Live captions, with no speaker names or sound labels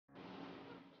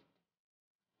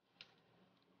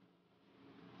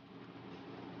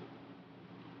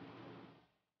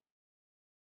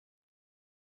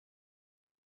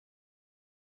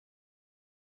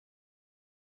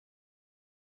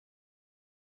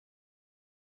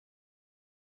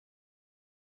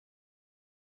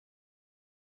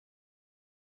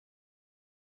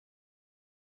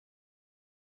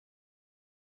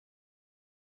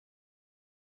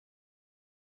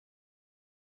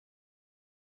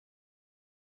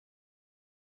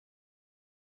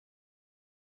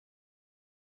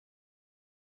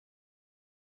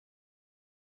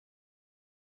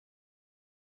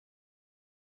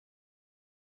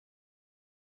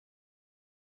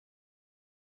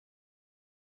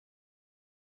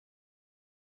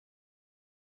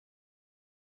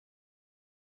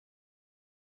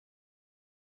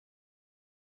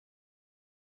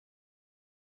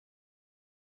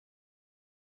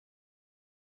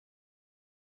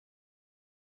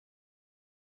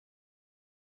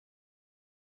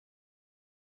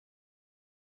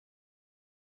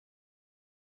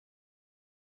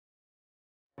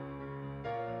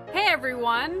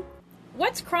everyone.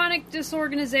 What's chronic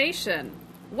disorganization?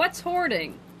 What's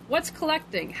hoarding? What's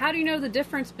collecting? How do you know the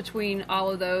difference between all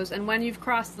of those and when you've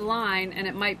crossed the line and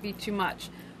it might be too much?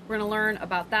 We're going to learn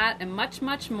about that and much,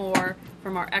 much more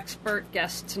from our expert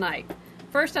guest tonight.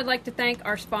 First, I'd like to thank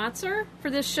our sponsor for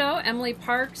this show, Emily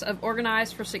Parks of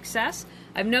Organize for Success.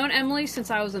 I've known Emily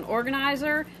since I was an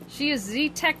organizer. She is the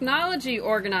technology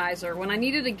organizer. When I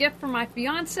needed a gift for my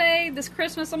fiance this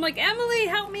Christmas, I'm like, Emily,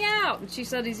 help me out. And she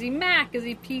said, is he Mac? Is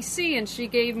he PC? And she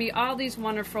gave me all these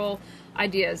wonderful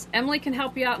ideas. Emily can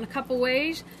help you out in a couple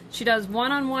ways. She does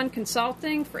one-on-one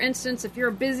consulting. For instance, if you're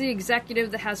a busy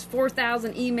executive that has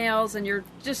 4,000 emails and you're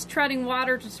just treading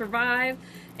water to survive,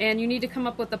 and you need to come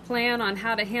up with a plan on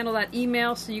how to handle that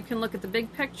email so you can look at the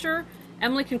big picture,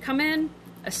 Emily can come in,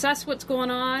 assess what's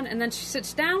going on, and then she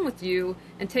sits down with you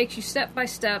and takes you step by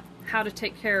step how to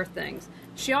take care of things.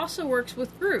 She also works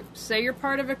with groups. Say you're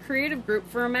part of a creative group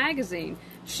for a magazine.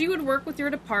 She would work with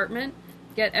your department,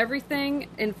 get everything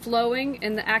in flowing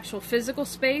in the actual physical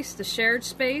space, the shared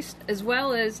space, as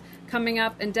well as coming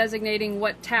up and designating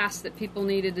what tasks that people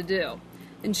needed to do.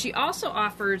 And she also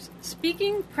offers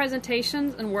speaking,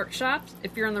 presentations, and workshops.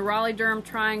 If you're in the Raleigh-Durham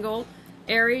Triangle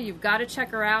area, you've got to check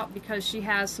her out because she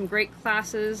has some great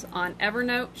classes on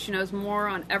Evernote. She knows more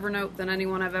on Evernote than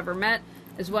anyone I've ever met,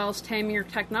 as well as taming your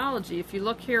technology. If you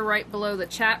look here right below the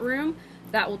chat room,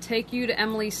 that will take you to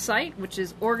Emily's site, which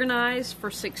is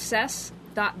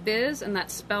organizeforsuccess.biz, and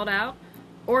that's spelled out.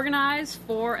 Organize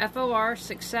for FOR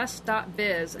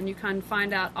success.biz, and you can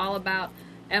find out all about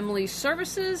Emily's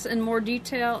services in more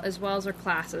detail as well as her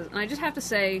classes. And I just have to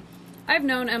say, I've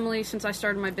known Emily since I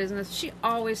started my business. She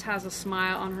always has a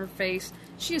smile on her face.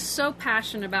 She is so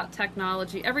passionate about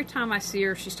technology. Every time I see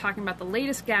her, she's talking about the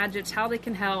latest gadgets, how they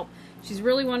can help. She's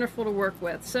really wonderful to work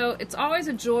with. So it's always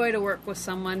a joy to work with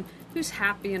someone who's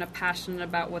happy and passionate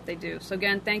about what they do. So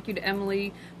again, thank you to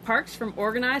Emily Parks from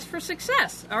Organize for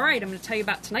Success. All right, I'm going to tell you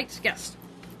about tonight's guest.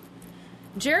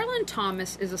 Geralin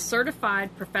Thomas is a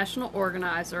certified professional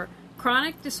organizer,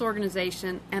 chronic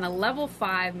disorganization, and a level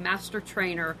 5 master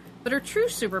trainer, but her true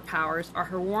superpowers are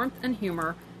her warmth and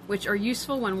humor, which are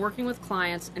useful when working with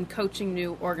clients and coaching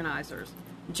new organizers.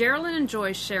 Geralin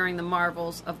enjoys sharing the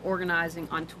marvels of organizing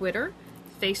on Twitter,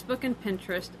 Facebook, and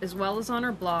Pinterest, as well as on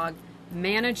her blog,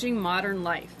 Managing Modern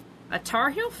Life. A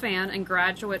Tar Heel fan and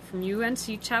graduate from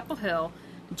UNC Chapel Hill,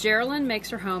 Geralin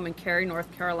makes her home in Cary,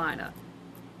 North Carolina.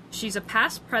 She's a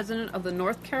past president of the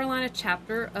North Carolina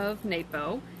chapter of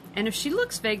NAPO, and if she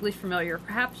looks vaguely familiar,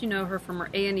 perhaps you know her from her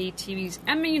A&E TV's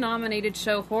Emmy-nominated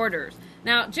show Hoarders.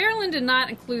 Now, Geralin did not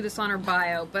include this on her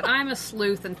bio, but I'm a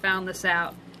sleuth and found this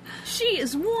out. She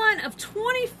is one of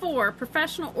 24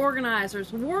 professional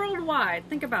organizers worldwide,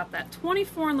 think about that,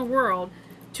 24 in the world,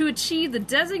 to achieve the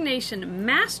designation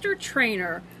Master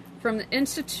Trainer from the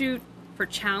Institute for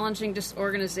Challenging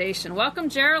Disorganization. Welcome,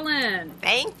 Geralin.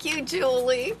 Thank you,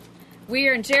 Julie. We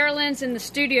are in Geralin's in the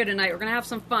studio tonight. We're going to have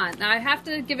some fun. Now, I have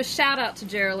to give a shout out to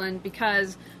Geralin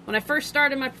because when I first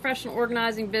started my professional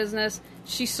organizing business,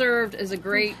 she served as a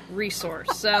great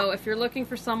resource. So if you're looking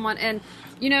for someone, and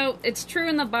you know, it's true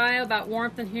in the bio about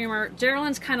warmth and humor,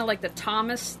 Geralin's kind of like the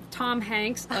Tom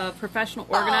Hanks of professional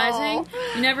organizing.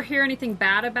 Oh. You never hear anything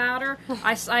bad about her.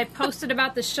 I posted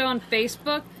about this show on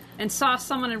Facebook and saw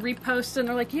someone and reposted, and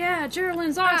they're like, yeah,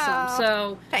 Geralin's awesome.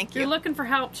 So thank if you. you're looking for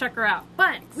help, check her out.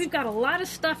 But we've got a lot of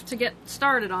stuff to get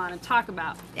started on and talk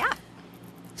about. Yeah.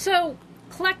 So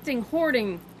collecting,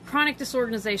 hoarding, chronic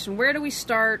disorganization, where do we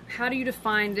start? How do you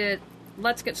define it?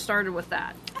 Let's get started with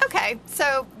that. Okay,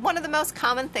 so one of the most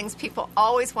common things people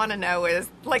always want to know is,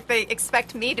 like, they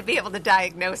expect me to be able to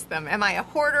diagnose them. Am I a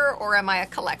hoarder or am I a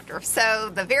collector? So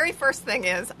the very first thing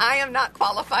is I am not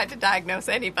qualified to diagnose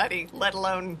anybody, let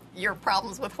alone your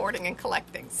problems with hoarding and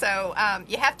collecting. So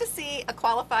you have to see a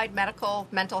qualified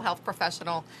mental health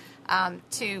professional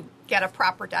to get a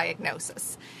proper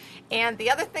diagnosis. And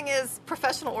the other thing is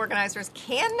professional organizers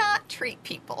cannot treat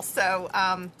people. So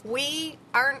we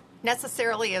aren't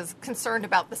necessarily as concerned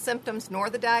about the symptoms nor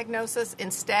the diagnosis.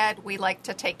 Instead, we like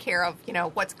to take care of,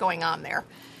 what's going on there.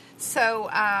 So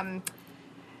a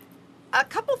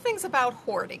couple things about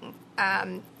hoarding.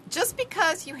 Just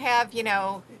because you have,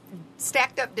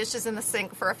 stacked up dishes in the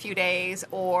sink for a few days,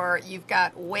 or you've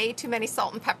got way too many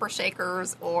salt and pepper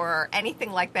shakers or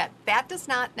anything like that, that does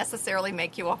not necessarily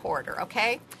make you a hoarder,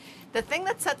 okay? The thing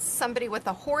that sets somebody with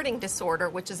a hoarding disorder,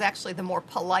 which is actually the more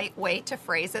polite way to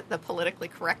phrase it, the politically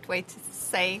correct way to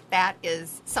say that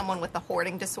is someone with a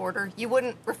hoarding disorder. You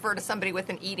wouldn't refer to somebody with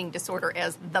an eating disorder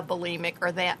as the bulimic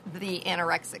or the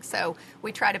anorexic. So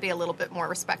we try to be a little bit more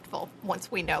respectful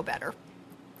once we know better.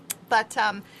 But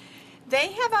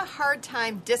They have a hard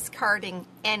time discarding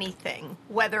anything,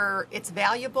 whether it's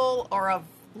valuable or of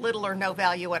little or no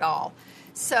value at all.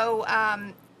 So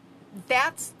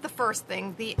that's the first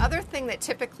thing. The other thing that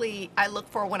typically I look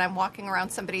for when I'm walking around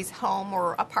somebody's home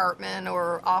or apartment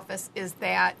or office is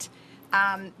that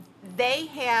they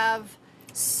have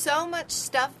so much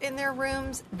stuff in their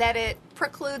rooms that it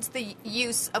precludes the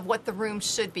use of what the room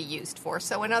should be used for.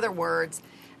 So in other words,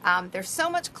 there's so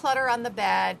much clutter on the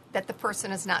bed that the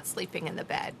person is not sleeping in the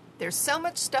bed. There's so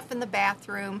much stuff in the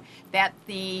bathroom that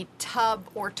the tub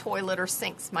or toilet or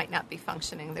sinks might not be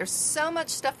functioning. There's so much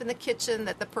stuff in the kitchen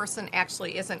that the person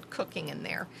actually isn't cooking in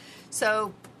there.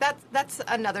 So that's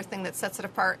another thing that sets it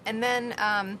apart. And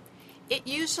then it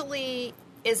usually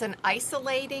is an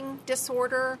isolating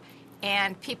disorder,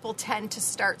 and people tend to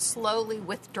start slowly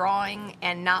withdrawing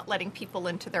and not letting people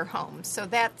into their homes. So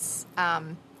that's,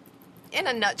 in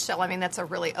a nutshell, I mean, that's a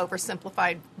really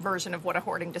oversimplified version of what a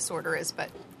hoarding disorder is,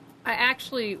 but I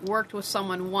actually worked with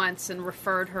someone once and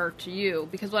referred her to you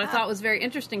because what I thought was very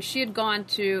interesting, she had gone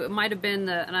to, it might have been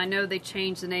and I know they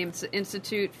changed the name, it's the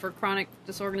Institute for Chronic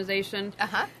Disorganization,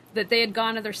 that they had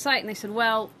gone to their site and they said,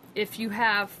 well, if you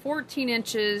have 14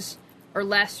 inches or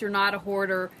less, you're not a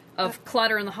hoarder of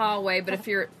clutter in the hallway, but if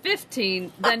you're at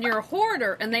 15, then you're a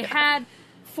hoarder. And they had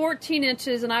 14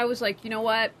 inches, and I was like, you know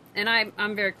what? And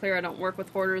I'm very clear, I don't work with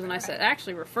hoarders, and I said, I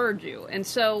actually referred you. And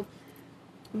so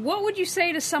what would you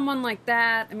say to someone like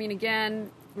that? I mean, again,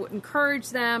 encourage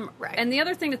them. Right. And the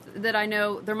other thing that I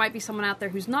know, there might be someone out there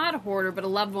who's not a hoarder, but a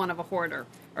loved one of a hoarder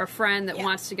or a friend that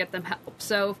wants to get them help.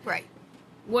 So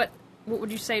what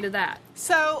would you say to that?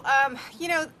 So,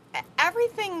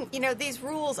 everything, these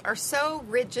rules are so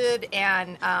rigid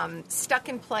and stuck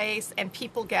in place, and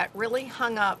people get really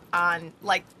hung up on,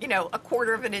 like, a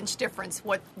quarter of an inch difference,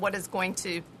 what is going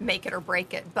to make it or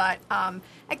break it. But,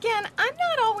 again, I'm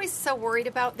not always so worried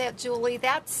about that, Julie.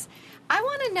 I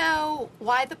want to know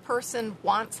why the person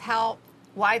wants help,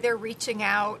 why they're reaching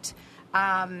out,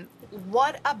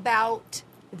 what about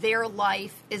their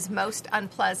life is most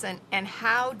unpleasant, and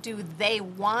how do they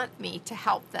want me to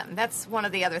help them? That's one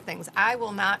of the other things. I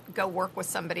will not go work with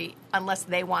somebody unless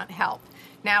they want help.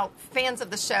 Now, fans of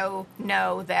the show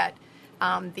know that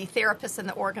the therapists and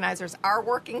the organizers are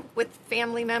working with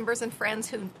family members and friends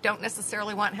who don't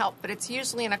necessarily want help, but it's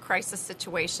usually in a crisis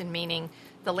situation, meaning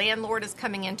the landlord is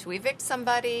coming in to evict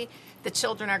somebody, the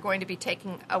children are going to be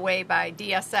taken away by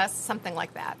DSS, something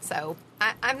like that. So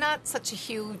I'm not such a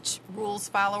huge rules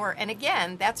follower. And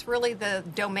again, that's really the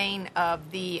domain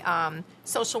of the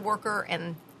social worker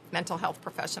and mental health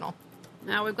professional.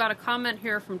 Now we've got a comment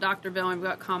here from Dr. Bill, and we've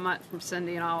got a comment from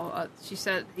Cindy and all. He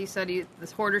said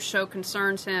this hoarder show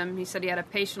concerns him. He said he had a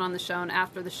patient on the show, and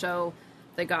after the show,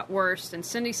 they got worse. And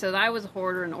Cindy said, I was a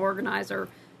hoarder and organizer.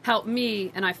 Helped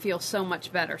me, and I feel so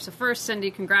much better. So first,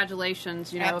 Cindy,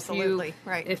 congratulations. Absolutely.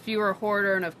 If you were a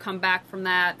hoarder and have come back from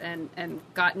that and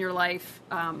gotten your life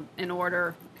in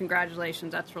order,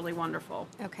 congratulations. That's really wonderful.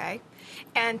 Okay.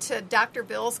 And to Dr.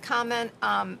 Bill's comment,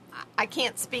 I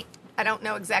can't speak. I don't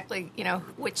know exactly,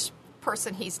 which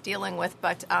person he's dealing with,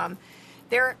 but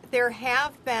there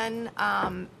have been,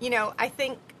 I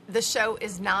think the show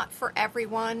is not for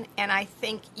everyone, and I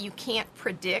think you can't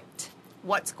predict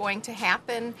what's going to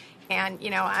happen. And,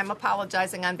 I'm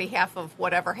apologizing on behalf of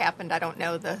whatever happened. I don't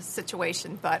know the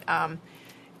situation. But,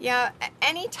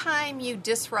 anytime you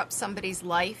disrupt somebody's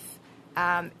life,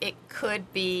 it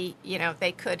could be,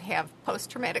 they could have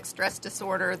post-traumatic stress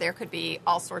disorder. There could be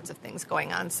all sorts of things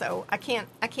going on. So I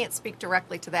can't speak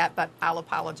directly to that, but I'll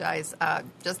apologize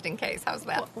just in case. How's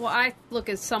that? Well, I look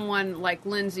at someone like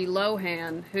Lindsay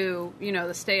Lohan, who,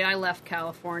 the state I left,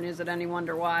 California. Is it any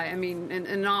wonder why? I mean,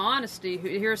 in all honesty,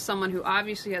 here's someone who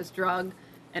obviously has drug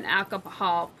and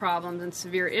alcohol problems and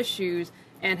severe issues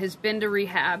and has been to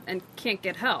rehab and can't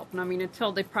get help. And I mean,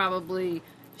 until they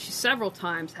she several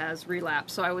times has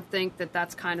relapsed, so I would think that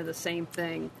that's kind of the same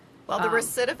thing. Well, the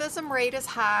recidivism rate is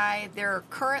high. There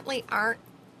currently aren't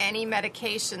any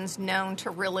medications known to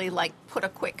really, put a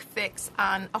quick fix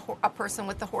on a person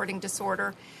with the hoarding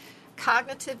disorder.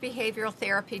 Cognitive behavioral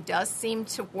therapy does seem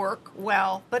to work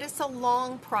well, but it's a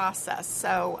long process,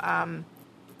 so,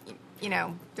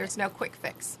 there's no quick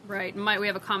fix. Right. We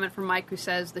have a comment from Mike who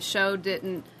says the show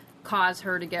didn't cause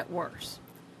her to get worse.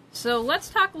 So let's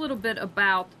talk a little bit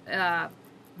about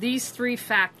these three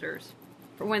factors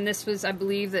for when this was, I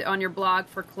believe, that on your blog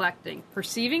for collecting.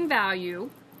 Perceiving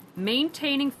value,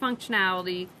 maintaining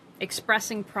functionality,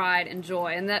 expressing pride and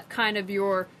joy. And that kind of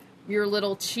your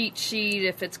little cheat sheet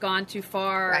if it's gone too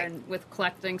far and with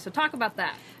collecting. So talk about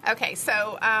that. Okay,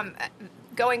 so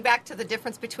going back to the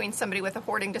difference between somebody with a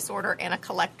hoarding disorder and a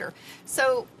collector.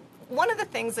 So one of the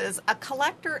things is a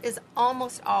collector is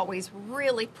almost always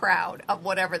really proud of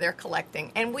whatever they're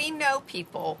collecting. And we know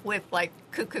people with like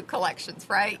cuckoo collections,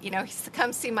 right? You know,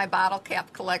 come see my bottle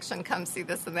cap collection, come see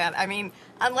this and that. I mean,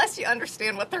 unless you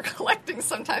understand what they're collecting,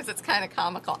 sometimes it's kind of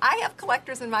comical. I have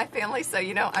collectors in my family, so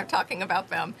you know I'm talking about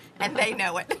them, and they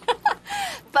know it.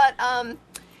 But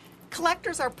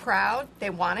collectors are proud. They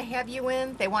want to have you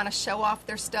in. They want to show off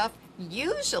their stuff.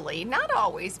 Usually, not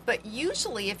always, but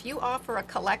usually if you offer a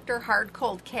collector hard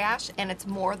cold cash and it's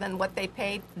more than what they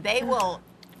paid, they will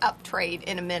up trade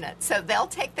in a minute. So they'll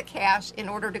take the cash in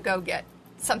order to go get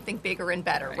something bigger and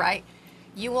better, right?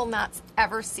 You will not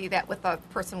ever see that with a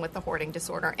person with a hoarding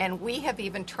disorder. And we have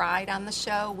even tried on the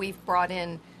show. We've brought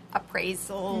in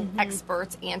appraisal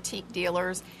experts, antique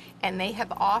dealers, and they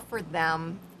have offered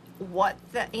them what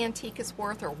the antique is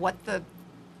worth or what the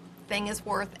thing is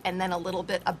worth, and then a little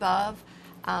bit above,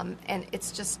 and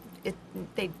it's just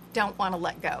they don't want to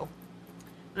let go.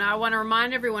 Now I want to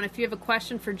remind everyone, if you have a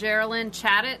question for Geralin,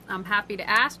 chat it. I'm happy to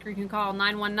ask, or you can call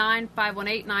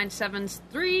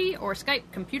 919-518-973 or Skype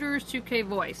Computers 2K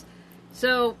Voice.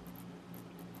 So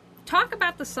talk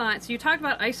about the science. You talked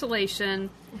about isolation.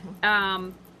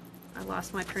 I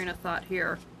lost my train of thought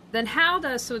here. Then how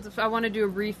does, so I want to do a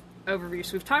brief overview.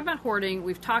 So we've talked about hoarding,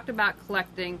 we've talked about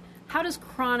collecting. How does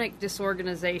chronic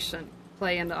disorganization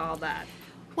play into all that?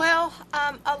 Well,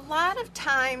 a lot of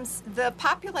times the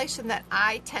population that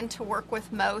I tend to work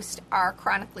with most are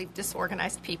chronically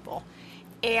disorganized people.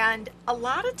 And a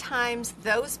lot of times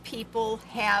those people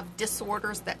have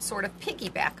disorders that sort of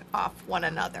piggyback off one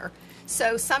another.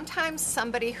 So sometimes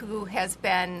somebody who has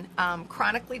been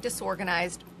chronically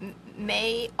disorganized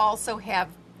may also have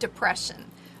depression.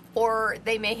 Or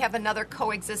they may have another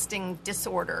coexisting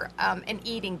disorder, an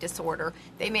eating disorder.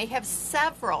 They may have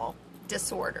several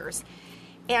disorders.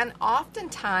 And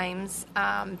oftentimes,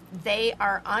 they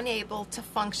are unable to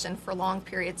function for long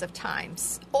periods of time.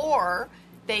 Or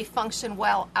they function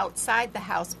well outside the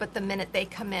house, but the minute they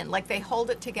come in, like they hold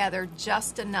it together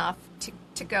just enough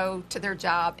to go to their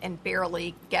job and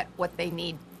barely get what they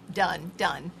need done.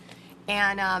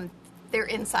 And their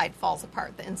inside falls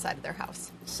apart, the inside of their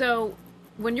house. So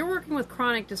when you're working with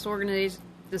chronic disorganized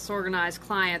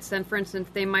clients, then, for instance,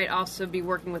 they might also be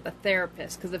working with a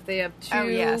therapist, because if they have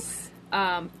two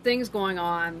things going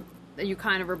on, you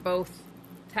kind of are both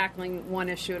tackling one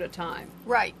issue at a time.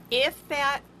 Right. If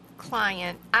that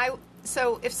client,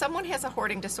 so if someone has a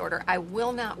hoarding disorder, I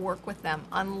will not work with them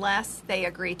unless they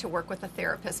agree to work with a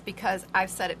therapist, because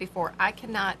I've said it before, I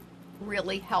cannot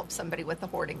really help somebody with a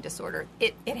hoarding disorder.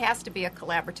 It has to be a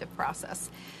collaborative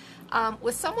process.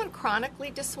 With someone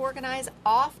chronically disorganized,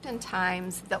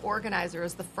 oftentimes the organizer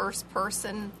is the first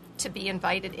person to be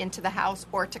invited into the house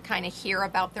or to kind of hear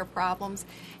about their problems.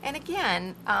 And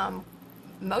again,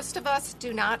 most of us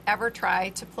do not ever try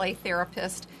to play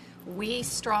therapist. We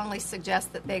strongly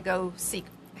suggest that they go seek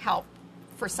help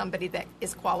for somebody that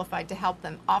is qualified to help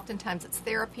them. Oftentimes it's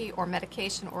therapy or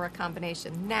medication or a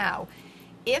combination. Now,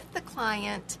 if the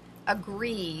client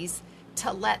agrees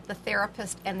to let the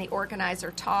therapist and the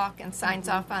organizer talk and signs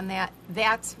off on that,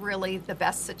 that's really the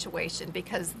best situation,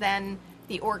 because then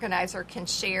the organizer can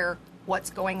share what's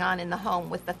going on in the home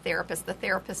with the therapist. The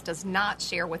therapist does not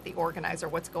share with the organizer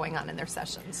what's going on in their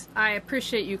sessions. I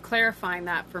appreciate you clarifying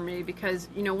that for me, because,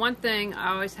 you know, one thing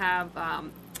I always have,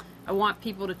 I want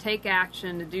people to take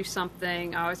action, to do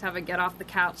something. I always have a get off the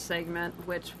couch segment,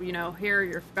 which, you know, here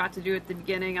you're forgot to do at the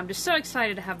beginning. I'm just so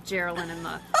excited to have Geralin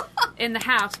in the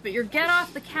house. But your get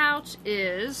off the couch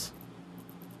is,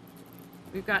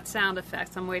 we've got sound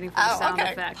effects. I'm waiting for the sound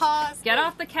effects. Pause. Get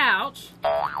off the couch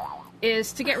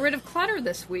is to get rid of clutter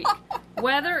this week.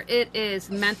 Whether it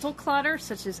is mental clutter,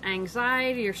 such as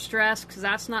anxiety or stress, because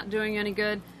that's not doing you any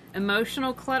good.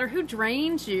 Emotional clutter, who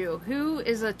drains you, who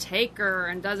is a taker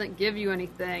and doesn't give you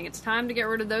anything. It's time to get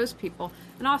rid of those people.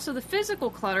 And also the physical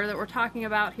clutter that we're talking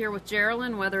about here with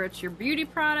Geralin, whether it's your beauty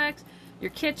products,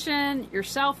 your kitchen, your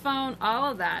cell phone,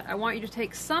 all of that. I want you to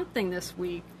take something this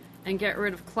week and get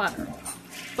rid of clutter.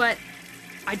 But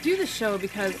I do the show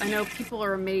because I know people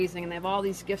are amazing and they have all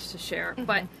these gifts to share.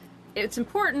 But it's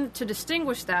important to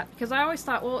distinguish that, because I always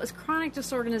thought, well, is chronic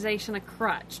disorganization a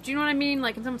crutch? Do you know what I mean?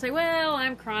 Like, when someone say, well,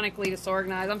 I'm chronically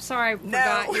disorganized. I'm sorry,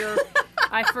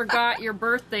 I forgot your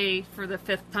birthday for the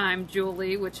 5th time,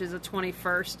 Julie, which is the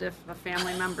 21st if a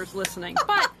family member's listening.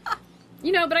 But,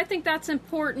 you know, but I think that's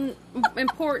important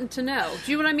to know.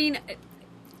 Do you know what I mean?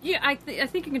 Yeah, I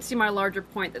think you can see my larger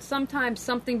point, that sometimes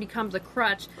something becomes a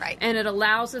crutch, right, and it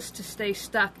allows us to stay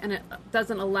stuck, and it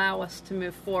doesn't allow us to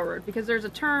move forward. Because there's a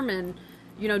term in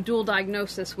dual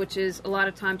diagnosis, which is a lot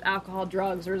of times alcohol,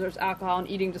 drugs, or there's alcohol and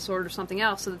eating disorder or something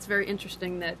else. So it's very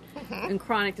interesting that in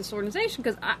chronic disorganization,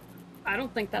 because I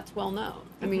don't think that's well known.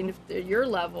 I mean, if at your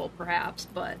level, perhaps,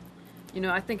 but,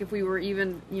 I think if we were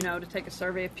even, to take a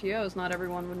survey of POs, not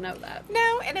everyone would know that.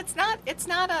 No, and it's not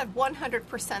a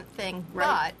 100% thing,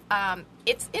 right. But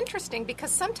it's interesting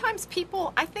because sometimes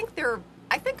people, I think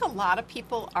a lot of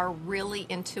people are really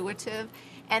intuitive,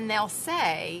 and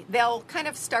they'll kind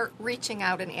of start reaching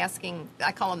out and asking,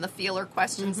 I call them the feeler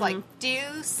questions, like, do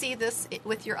you see this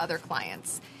with your other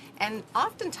clients? And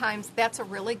oftentimes that's a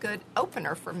really good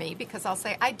opener for me, because I'll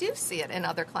say, I do see it in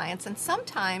other clients. And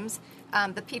sometimes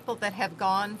the people that have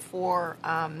gone for,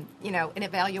 an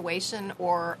evaluation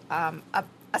or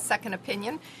a second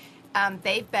opinion,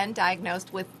 they've been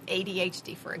diagnosed with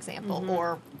ADHD, for example,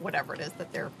 or whatever it is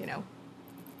that they're,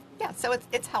 Yeah, so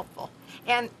it's helpful.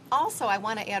 And also, I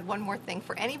want to add one more thing.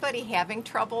 For anybody having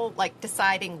trouble, like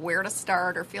deciding where to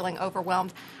start or feeling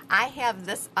overwhelmed, I have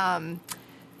this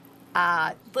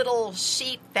little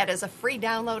sheet that is a free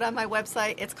download on my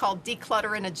website. It's called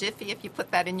Declutter in a Jiffy, if you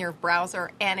put that in your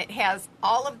browser. And it has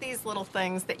all of these little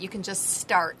things that you can just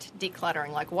start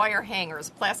decluttering, like wire hangers,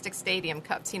 plastic stadium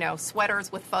cups,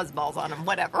 sweaters with fuzzballs on them,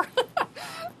 whatever.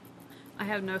 I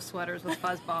have no sweaters with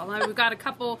fuzzballs. Now, we've got a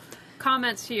couple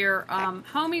comments here.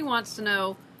 Homie wants to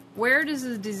know, where does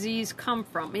the disease come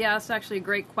from? Yeah, that's actually a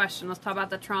great question. Let's talk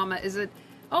about the trauma.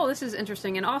 This is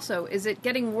interesting. And also, is it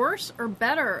getting worse or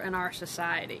better in our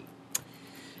society?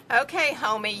 Okay,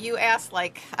 homie, you asked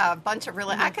like a bunch of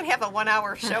really... I could have a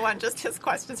 1-hour show on just his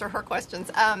questions or her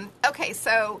questions. Okay,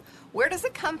 so where does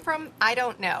it come from? I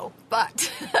don't know.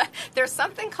 But there's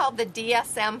something called the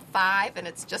DSM-5, and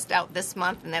it's just out this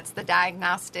month, and that's the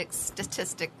Diagnostic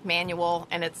Statistic Manual,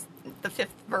 and it's the 5th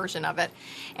version of it.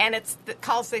 And it's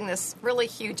causing this really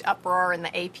huge uproar in the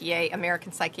APA,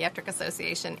 American Psychiatric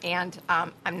Association. And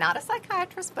I'm not a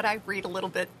psychiatrist, but I read a little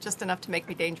bit, just enough to make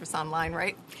me dangerous online,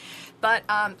 right? But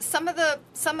some of the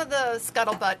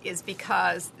scuttlebutt is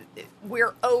because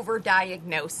we're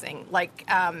over-diagnosing. Like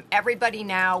everybody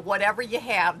now, whatever you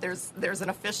have, there's an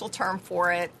official term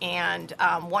for it, and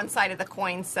one side of the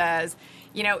coin says,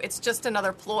 it's just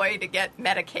another ploy to get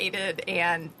medicated,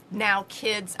 and now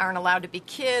kids aren't allowed to be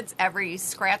kids. Every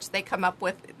scratch they come up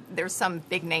with, there's some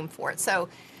big name for it. So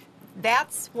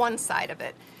that's one side of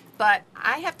it. But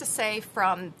I have to say,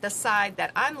 from the side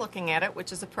that I'm looking at it,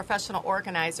 which is a professional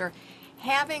organizer,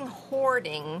 having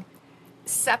hoarding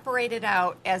separated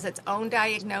out as its own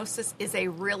diagnosis is a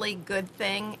really good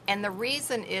thing. And the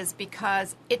reason is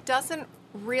because it doesn't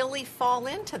really fall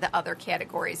into the other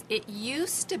categories. It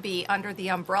used to be under the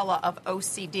umbrella of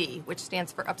OCD, which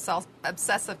stands for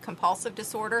obsessive compulsive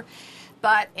disorder.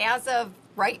 But as of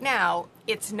right now,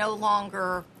 it's no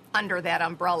longer under that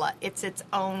umbrella. It's its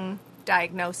own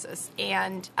diagnosis,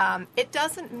 and it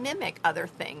doesn't mimic other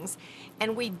things.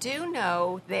 And we do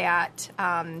know that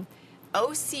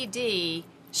OCD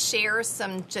shares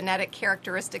some genetic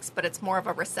characteristics, but it's more of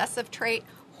a recessive trait.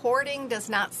 Hoarding does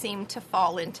not seem to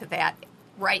fall into that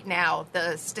right now.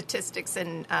 The statistics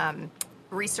and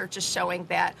research is showing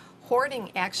that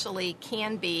hoarding actually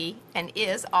can be and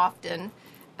is often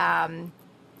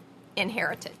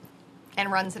inherited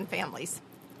and runs in families.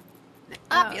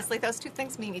 Obviously, those two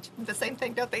things mean the same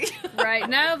thing, don't they? Right.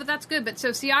 No, but that's good. But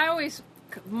so, see,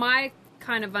 my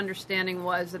kind of understanding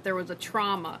was that there was a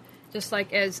trauma, just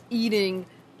like as eating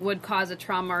would cause a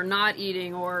trauma, or not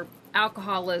eating, or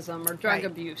alcoholism, or drug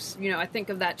abuse. I think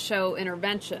of that show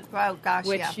Intervention. Oh, gosh,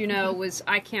 which, yeah. Was,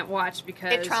 I can't watch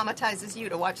because... It traumatizes you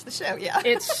to watch the show, yeah.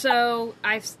 It's so...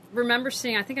 I remember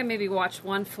seeing, I think I maybe watched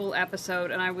one full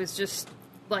episode, and I was just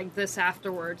like this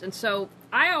afterwards. And so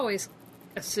I always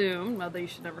assume, well, you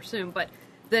should never assume, but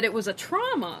that it was a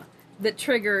trauma that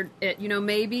triggered it.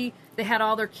 Maybe they had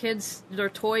all their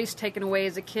toys taken away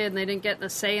as a kid, and they didn't get a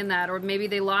say in that, or maybe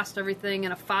they lost everything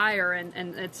in a fire, and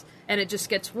it just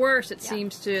gets worse. It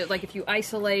seems to, like, if you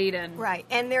isolate and right.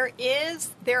 And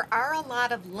there are a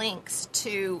lot of links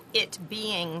to it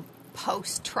being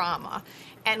post-trauma.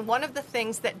 And one of the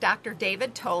things that Dr.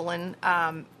 David Tolan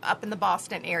up in the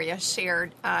Boston area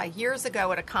shared years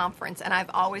ago at a conference, and I've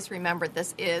always remembered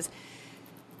this, is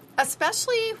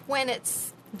especially when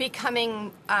it's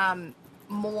becoming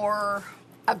more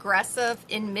aggressive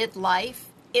in midlife,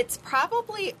 it's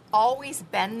probably always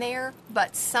been there,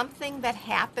 but something that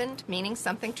happened, meaning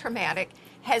something traumatic,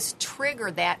 has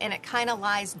triggered that, and it kind of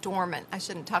lies dormant. I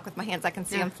shouldn't talk with my hands. I can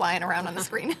see them flying around on the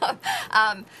screen.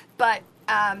 But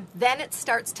then it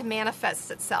starts to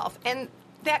manifest itself. And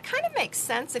that kind of makes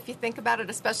sense if you think about it,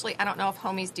 especially, I don't know if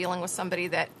homie's dealing with somebody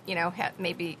that,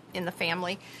 maybe in the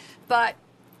family. But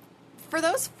For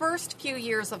those first few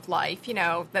years of life,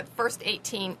 that first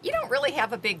 18, you don't really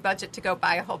have a big budget to go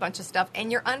buy a whole bunch of stuff, and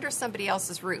you're under somebody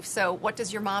else's roof. So what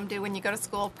does your mom do when you go to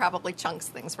school? Probably chunks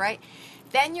things, right?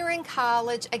 Then you're in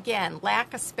college. Again,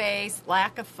 lack of space,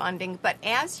 lack of funding. But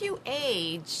as you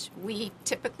age, we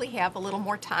typically have a little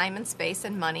more time and space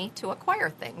and money to acquire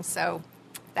things. So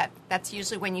that's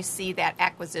usually when you see that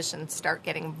acquisition start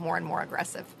getting more and more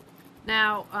aggressive.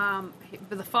 Now,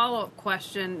 for the follow-up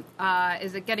question,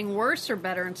 is it getting worse or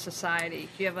better in society?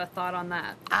 Do you have a thought on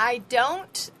that? I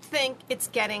don't think it's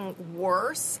getting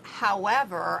worse.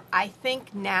 However, I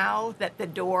think now that the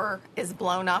door is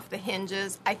blown off the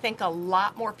hinges, I think a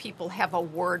lot more people have a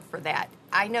word for that.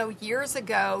 I know years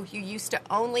ago you used to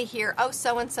only hear, oh,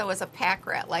 so-and-so is a pack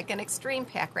rat, like an extreme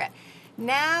pack rat.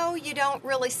 Now you don't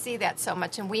really see that so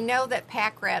much, and we know that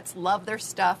pack rats love their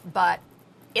stuff, but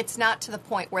it's not to the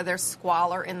point where there's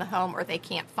squalor in the home or they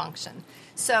can't function.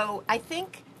 So I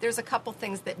think there's a couple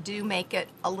things that do make it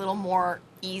a little more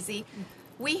easy.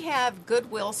 We have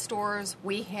Goodwill stores.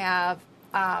 We have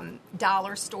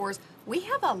dollar stores. We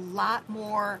have a lot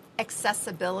more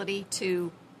accessibility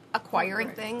to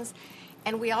acquiring things.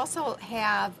 And we also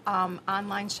have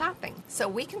online shopping. So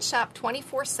we can shop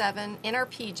 24/7 in our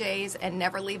PJs and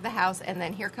never leave the house. And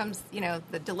then here comes,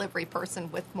 the delivery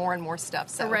person with more and more stuff.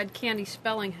 So Red Candy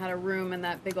Spelling had a room in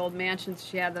that big old mansion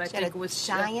she had that I think was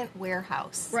giant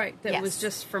warehouse. Right, that was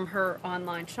just from her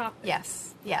online shopping.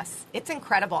 Yes. It's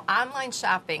incredible. Online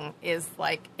shopping is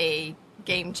like a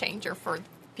game changer for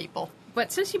people.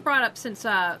 But since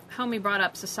Homie brought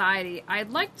up society, I'd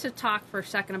like to talk for a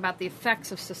second about the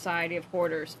effects of society of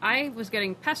hoarders. I was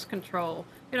getting pest control.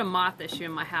 We had a moth issue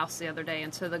in my house the other day,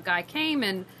 and so the guy came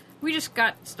and we just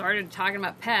started talking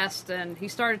about pests, and he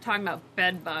started talking about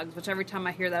bed bugs, which every time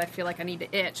I hear that I feel like I need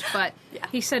to itch. But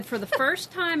He said for the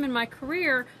first time in my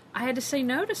career, I had to say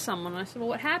no to someone. And I said, well,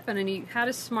 what happened? And he had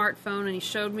his smartphone, and he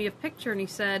showed me a picture, and he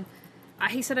said I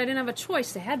didn't have a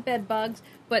choice. They had bed bugs,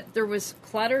 but there was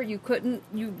clutter.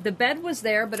 The bed was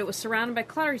there, but it was surrounded by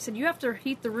clutter. He said, you have to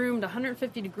heat the room to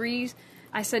 150 degrees.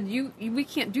 I said, we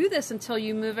can't do this until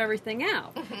you move everything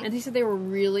out. Mm-hmm. And he said they were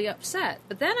really upset.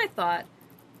 But then I thought,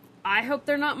 I hope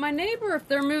they're not my neighbor if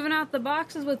they're moving out the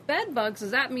boxes with bed bugs.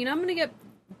 Does that mean I'm going to get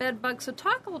bed bugs? So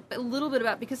talk a little bit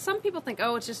about, because some people think,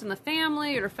 oh, it's just in the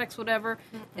family, or it affects whatever.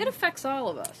 Mm-mm. It affects all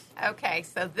of us. Okay,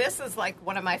 so this is like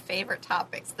one of my favorite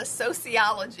topics, the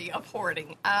sociology of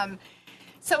hoarding.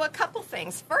 So a couple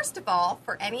things. First of all,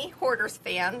 for any Hoarders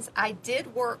fans, I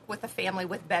did work with a family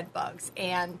with bed bugs.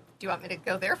 And do you want me to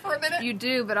go there for a minute? You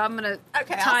do, but I'm going to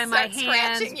tie my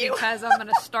hands because I'm going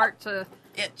to start to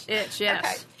itch. Yes.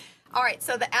 Okay. All right,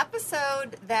 so the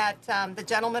episode that the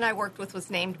gentleman I worked with was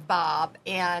named Bob,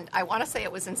 and I want to say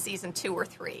it was in season 2 or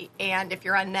 3. And if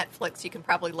you're on Netflix, you can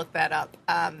probably look that up,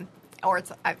 or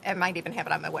I might even have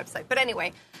it on my website. But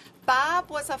anyway, Bob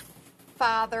was a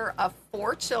father of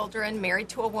 4 children, married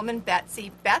to a woman,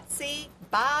 Betsy.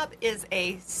 Bob is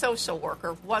a social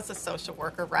worker, was a social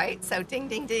worker, right? So ding,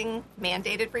 ding, ding,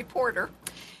 mandated reporter.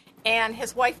 And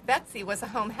his wife, Betsy, was a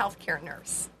home health care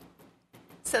nurse.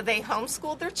 So they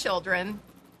homeschooled their children.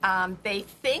 They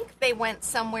think they went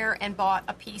somewhere and bought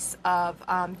a piece of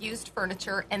used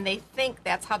furniture, and they think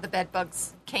that's how the bed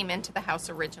bugs came into the house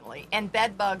originally. And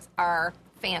bed bugs are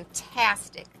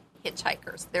fantastic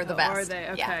hitchhikers. They're the best. Are they?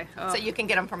 Okay. Yeah. Oh. So you can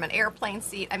get them from an airplane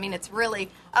seat. I mean, it's really,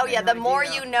 the more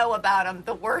you know about them,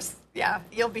 the worse,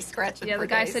 you'll be scratching for the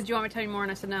guy days. said, do you want me to tell you more?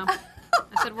 And I said, no.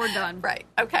 I said, we're done. Right.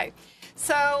 Okay.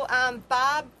 So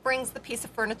Bob brings the piece of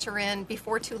furniture in.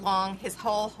 Before too long, his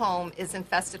whole home is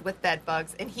infested with bed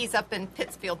bugs, and he's up in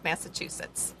Pittsfield,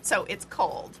 Massachusetts, so it's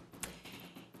cold.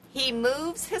 He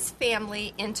moves his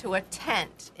family into a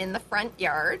tent in the front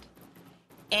yard,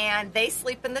 and they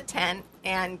sleep in the tent,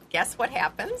 and guess what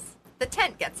happens? The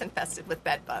tent gets infested with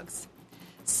bed bugs.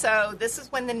 So this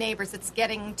is when the neighbors, it's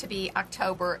getting to be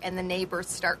October, and the neighbors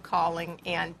start calling.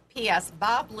 And P.S.,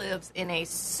 Bob lives in a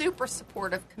super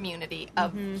supportive community.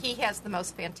 He has the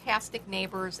most fantastic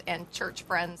neighbors and church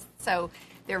friends. So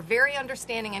they're very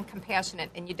understanding and compassionate,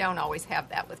 and you don't always have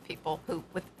that with people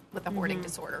with a hoarding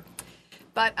disorder.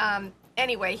 But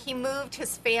anyway, he moved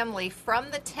his family from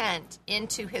the tent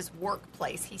into his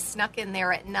workplace. He snuck in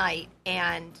there at night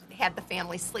and had the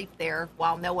family sleep there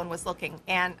while no one was looking.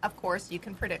 And, of course, you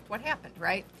can predict what happened,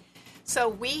 right? So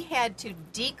we had to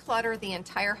declutter the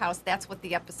entire house. That's what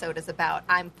the episode is about.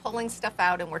 I'm pulling stuff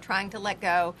out, and we're trying to let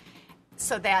go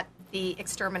so that the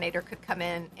exterminator could come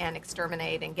in and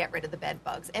exterminate and get rid of the bed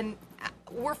bugs. And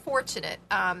we're fortunate.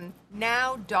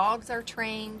 Now dogs are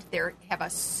trained. They have a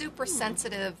super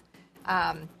sensitive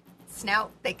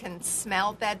snout. They can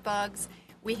smell bed bugs.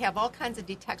 We have all kinds of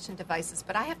detection devices,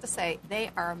 but I have to say they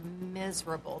are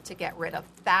miserable to get rid of.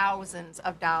 Thousands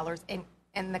of dollars,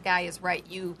 and the guy is right.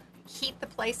 You heat the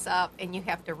place up, and you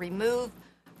have to remove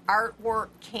artwork,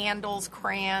 candles,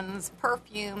 crayons,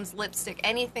 perfumes, lipstick,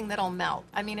 anything that'll melt.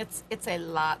 I mean, it's a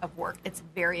lot of work. It's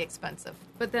very expensive.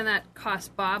 But then that costs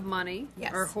Bob money,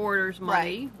 Yes. or Hoarder's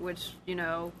money, Right. which,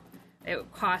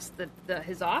 it cost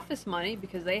his office money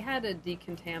because they had to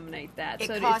decontaminate that. It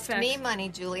so cost me money,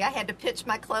 Julie. I had to pitch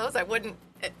my clothes. I wouldn't.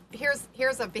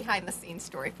 Here's a behind-the-scenes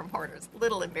story from Hoarders.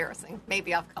 Little embarrassing.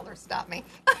 Maybe off color. Stop me.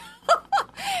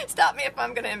 Stop me if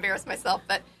I'm going to embarrass myself.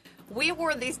 But we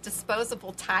wore these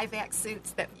disposable Tyvek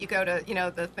suits that you go to,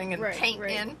 the thing and paint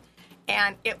in,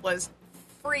 and it was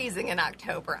freezing in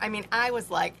October. I mean, I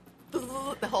was like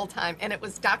the whole time, and it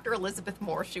was Dr. Elizabeth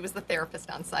Moore. She was the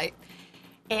therapist on site.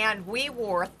 And we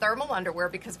wore thermal underwear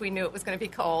because we knew it was going to be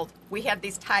cold. We had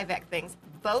these Tyvek things.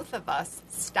 Both of us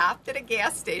stopped at a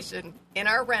gas station in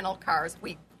our rental cars.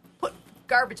 We put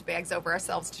garbage bags over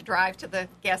ourselves to drive to the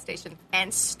gas station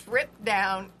and stripped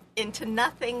down into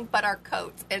nothing but our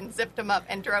coats and zipped them up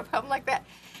and drove home like that.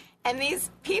 And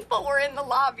these people were in the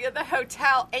lobby of the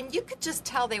hotel, and you could just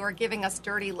tell they were giving us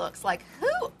dirty looks. Like,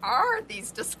 who are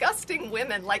these disgusting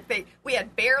women? Like, we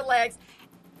had bare legs.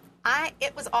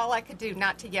 It was all I could do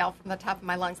not to yell from the top of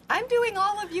my lungs, I'm doing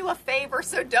all of you a favor,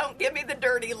 so don't give me the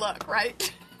dirty look,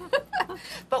 right?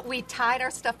 But we tied our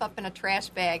stuff up in a trash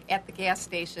bag at the gas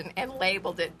station and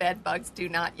labeled it "Bed bugs do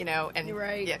not," and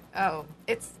right.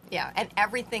 And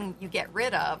everything you get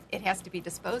rid of, it has to be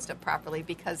disposed of properly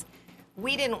because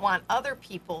we didn't want other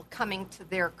people coming to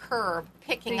their curb,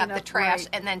 picking up the trash,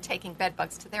 and then taking bed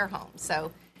bugs to their home.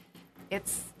 So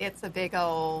it's a big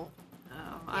old.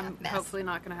 I'm mess. hopefully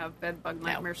not going to have bed bug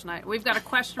nightmares tonight. We've got a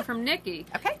question from Nikki.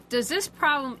 Okay. Does this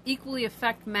problem equally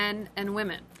affect men and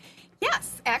women?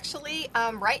 Yes, actually,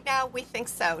 right now we think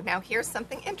so. Now, here's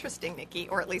something interesting, Nikki,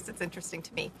 or at least it's interesting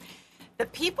to me. The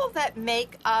people that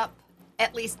make up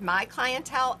at least my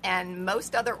clientele and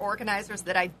most other organizers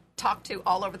that I talk to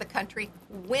all over the country,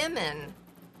 women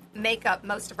make up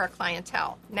most of our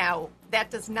clientele. Now, that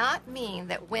does not mean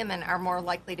that women are more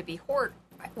likely to be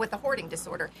with a hoarding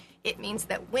disorder. It means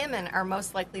that women are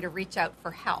most likely to reach out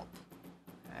for help.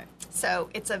 Okay. So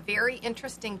it's a very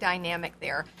interesting dynamic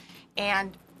there.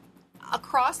 And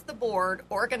across the board,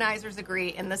 organizers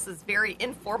agree, and this is very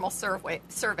informal survey,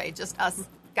 just us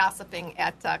gossiping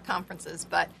at conferences,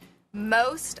 but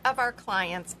most of our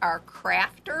clients are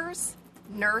crafters,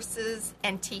 nurses,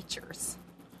 and teachers.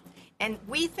 And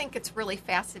we think it's really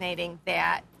fascinating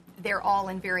that they're all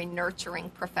in very nurturing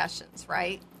professions,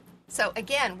 right? So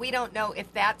again, we don't know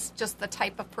if that's just the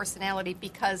type of personality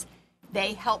because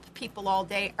they help people all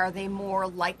day. Are they more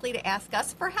likely to ask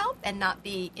us for help and not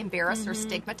be embarrassed or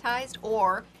stigmatized?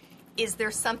 Or is there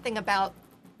something about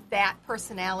that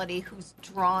personality who's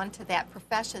drawn to that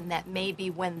profession that maybe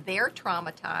when they're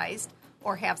traumatized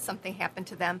or have something happen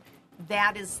to them,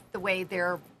 that is the way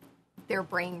their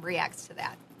brain reacts to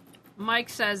that? Mike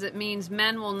says it means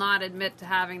men will not admit to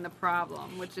having the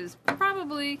problem, which is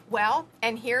probably... Well,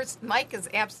 and Mike is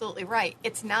absolutely right.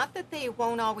 It's not that they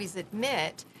won't always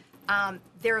admit.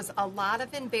 There's a lot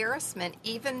of embarrassment.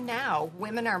 Even now,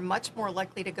 women are much more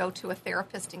likely to go to a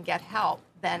therapist and get help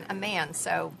than a man.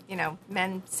 So,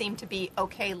 men seem to be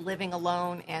okay living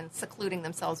alone and secluding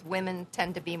themselves. Women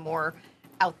tend to be more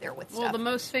out there with stuff. Well, the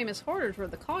most famous hoarders were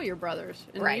the Collier brothers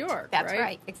in New York, That's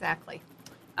right, exactly.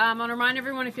 I want to remind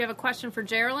everyone, if you have a question for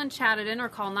Geralin, chat it in or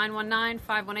call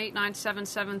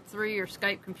 919-518-9773 or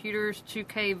Skype Computers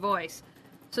 2K Voice.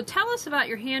 So tell us about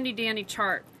your handy-dandy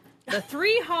chart. The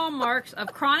 3 hallmarks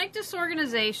of chronic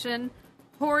disorganization,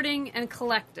 hoarding, and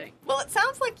collecting. Well, it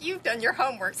sounds like you've done your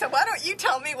homework, so why don't you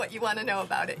tell me what you want to know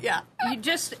about it? Yeah. You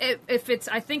just,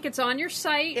 I think it's on your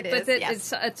site,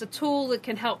 yes. It's a tool that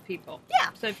can help people. Yeah.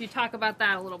 So if you talk about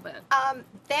that a little bit.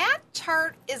 That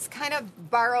chart is kind of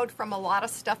borrowed from a lot of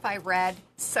stuff I read.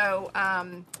 So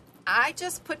I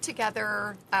just put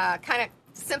together kind of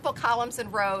simple columns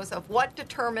and rows of what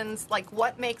determines,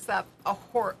 what makes up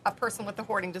a person with a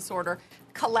hoarding disorder,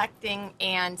 collecting,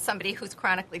 and somebody who's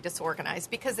chronically disorganized.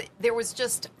 Because there was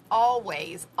just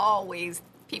always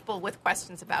people with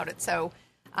questions about it. So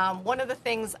one of the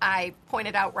things I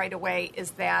pointed out right away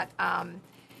is that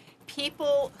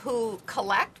people who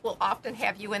collect will often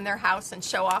have you in their house and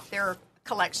show off their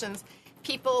collections.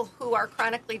 People who are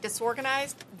chronically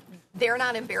disorganized, they're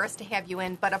not embarrassed to have you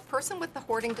in, but a person with the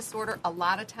hoarding disorder, a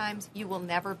lot of times you will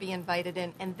never be invited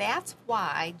in. And that's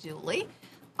why, Julie,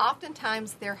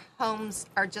 oftentimes their homes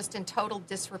are just in total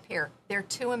disrepair. They're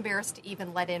too embarrassed to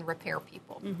even let in repair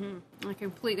people. Mm-hmm. I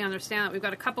completely understand that. We've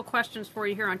got a couple questions for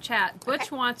you here on chat. Butch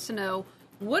wants to know,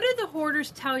 What do the hoarders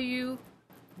tell you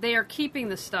they are keeping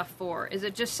the stuff for? Is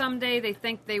it just someday they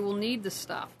think they will need the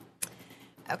stuff?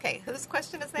 Okay, whose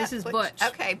question is that? This is Butch.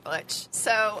 Okay, Butch.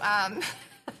 So,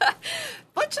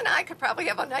 Butch and I could probably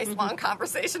have a nice long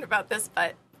conversation about this,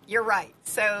 but you're right.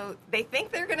 So they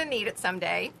think they're going to need it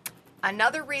someday.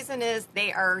 Another reason is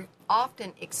they are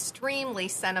often extremely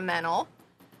sentimental.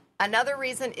 Another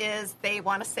reason is they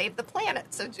want to save the planet.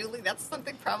 So, Julie, that's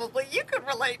something probably you could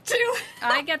relate to.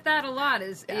 I get that a lot.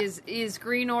 Is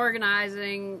green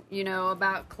organizing,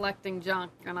 about collecting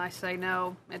junk? And I say,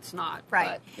 no, it's not.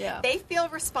 Right. But, yeah. They feel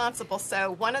responsible.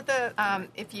 So one of the,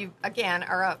 if you, again,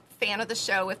 are a fan of the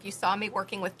show, if you saw me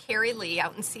working with Carrie Lee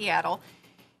out in Seattle,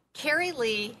 Carrie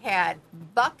Lee had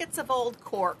buckets of old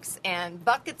corks and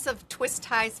buckets of twist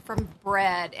ties from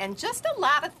bread and just a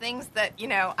lot of things that,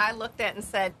 I looked at and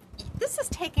said, this is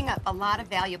taking up a lot of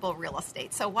valuable real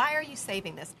estate. So why are you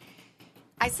saving this?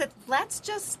 I said, let's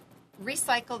just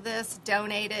recycle this,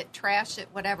 donate it, trash it,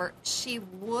 whatever. She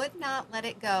would not let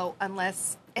it go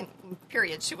unless, and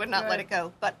period, she would not let it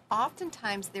go. But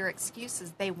oftentimes their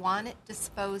excuses, they want it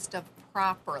disposed of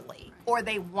properly, or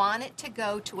they want it to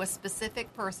go to a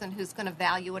specific person who's going to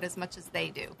value it as much as they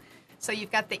do. So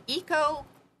you've got the eco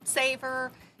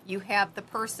saver, you have the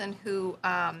person who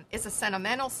is a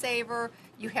sentimental saver,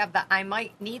 you have the I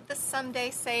might need this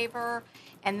someday saver,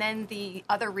 and then the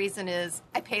other reason is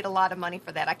I paid a lot of money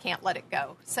for that, I can't let it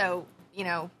go. So,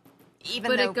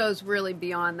 even though... it goes really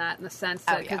beyond that in the sense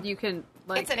that because you can...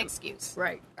 it's an excuse.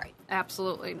 Right.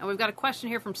 Absolutely. Now, we've got a question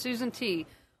here from Susan T.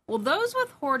 Will those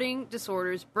with hoarding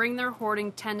disorders bring their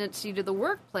hoarding tendency to the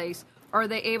workplace, or are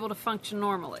they able to function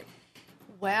normally?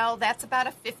 Well, that's about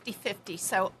a 50-50.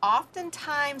 So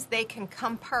oftentimes they can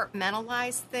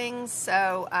compartmentalize things.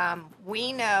 So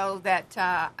we know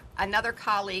that another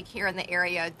colleague here in the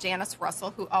area, Janice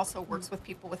Russell, who also works with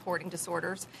people with hoarding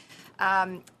disorders,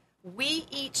 we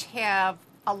each have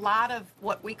a lot of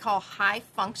what we call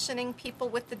high-functioning people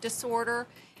with the disorder.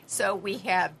 So we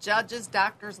have judges,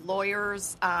 doctors,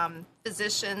 lawyers,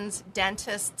 physicians,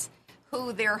 dentists,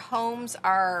 who their homes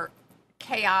are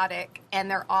chaotic and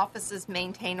their offices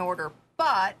maintain order.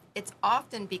 But it's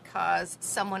often because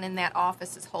someone in that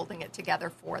office is holding it together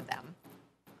for them.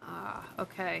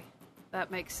 Okay.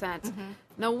 That makes sense.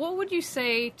 Now, what would you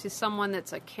say to someone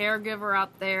that's a caregiver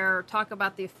out there? Talk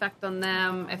about the effect on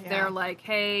them if they're like,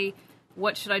 hey,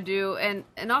 what should I do?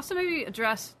 And also maybe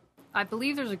address, I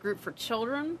believe there's a group for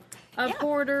children of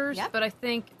hoarders, but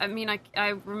I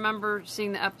remember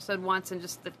seeing the episode once and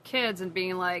just the kids and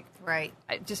being like,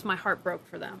 just my heart broke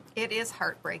for them. It is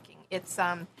heartbreaking. It's,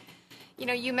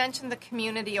 you mentioned the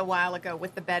community a while ago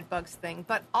with the bed bugs thing,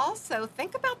 but also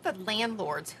think about the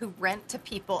landlords who rent to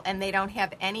people and they don't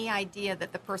have any idea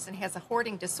that the person has a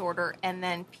hoarding disorder, and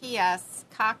then P.S.,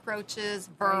 cockroaches,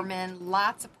 vermin,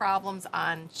 lots of problems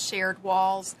on shared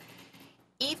walls,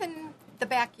 even the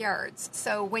backyards.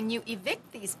 So when you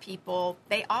evict these people,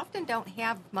 they often don't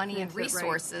have money and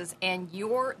resources, and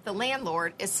the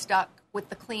landlord is stuck with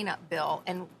the cleanup bill.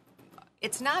 And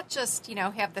it's not just,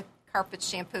 have the carpets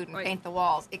shampooed and paint the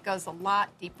walls. It goes a lot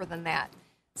deeper than that.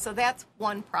 So that's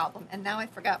one problem. And now I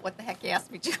forgot what the heck you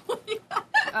asked me, Julie.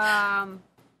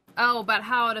 About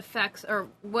how it affects, or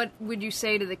what would you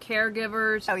say to the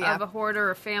caregivers of a hoarder,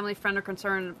 or family, friend, or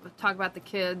concern? Talk about the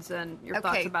kids and your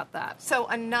thoughts about that. So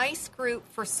a nice group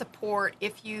for support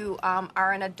if you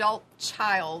are an adult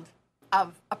child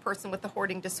of a person with a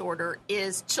hoarding disorder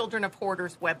is Children of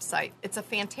Hoarders website. It's a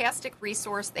fantastic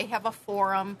resource. They have a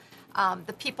forum.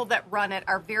 The people that run it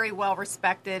are very well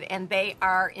respected, and they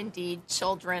are indeed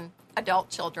adult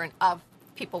children of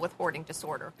people with hoarding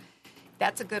disorder.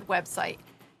 That's a good website.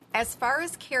 As far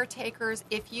as caretakers,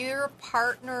 if your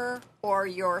partner or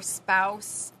your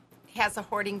spouse has a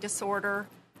hoarding disorder,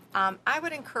 I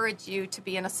would encourage you to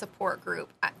be in a support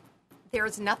group.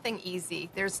 There's nothing easy.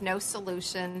 There's no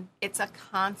solution. It's a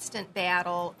constant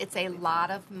battle. It's a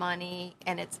lot of money,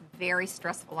 and it's very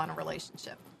stressful on a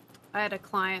relationship. I had a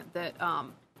client that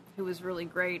who was really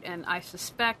great, and I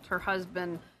suspect her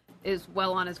husband is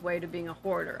well on his way to being a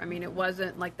hoarder. I mean, it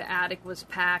wasn't like the attic was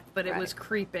packed, but it was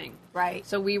creeping. Right.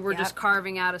 So we were just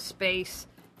carving out a space,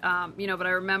 but I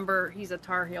remember he's a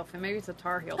Tar Heel fan. Maybe it's a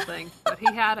Tar Heel thing, but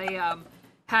he had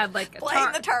like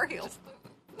Playing the Tar Heels.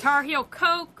 Tar Heel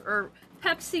Coke or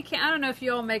Pepsi can. I don't know if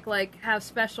you all have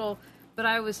special, but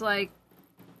I was like,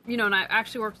 and I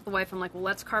actually worked with the wife. I'm like, well,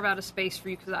 let's carve out a space for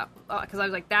you because I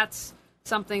was like, that's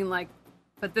something like,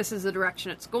 but this is the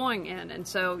direction it's going in. And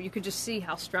so you could just see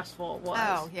how stressful it was.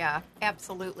 Oh, yeah,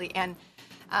 absolutely. And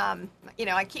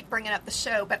I keep bringing up the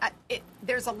show, but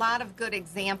there's a lot of good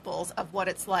examples of what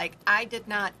it's like. I did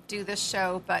not do this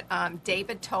show, but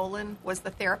David Tolan was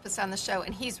the therapist on the show,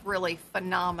 and he's really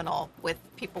phenomenal with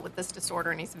people with this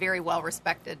disorder, and he's very well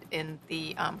respected in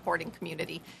the hoarding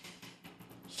community.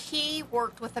 He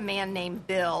worked with a man named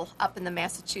Bill up in the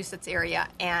Massachusetts area,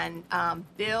 and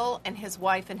Bill and his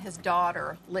wife and his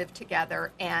daughter lived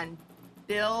together, and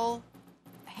Bill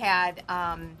had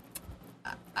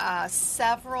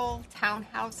several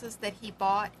townhouses that he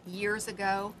bought years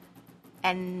ago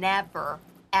and never,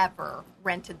 ever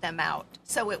rented them out.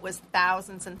 So it was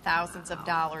thousands and thousands of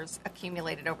dollars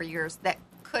accumulated over years that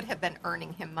could have been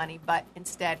earning him money, but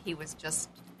instead he was just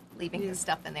leaving his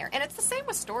stuff in there. And it's the same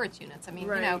with storage units. I mean,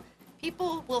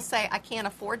 people will say, I can't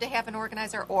afford to have an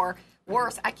organizer, or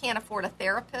worse, I can't afford a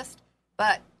therapist,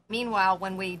 but meanwhile,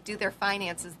 when we do their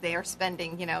finances, they are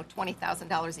spending,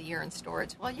 $20,000 a year in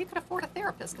storage. Well, you could afford a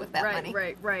therapist with that money.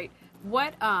 Right.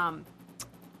 What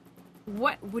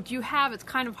would you have? It's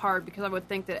kind of hard because I would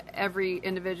think that every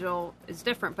individual is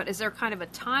different, but is there kind of a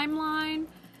timeline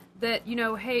that,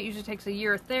 hey, it usually takes a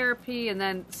year of therapy and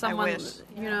then someone,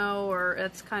 or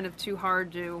it's kind of too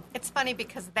hard to... It's funny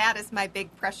because that is my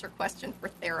big pressure question for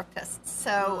therapists.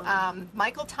 So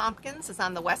Michael Tompkins is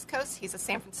on the West Coast. He's a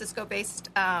San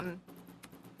Francisco-based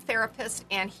therapist,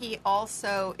 and he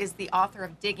also is the author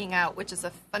of Digging Out, which is a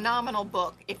phenomenal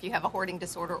book if you have a hoarding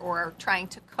disorder or are trying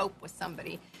to cope with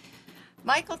somebody.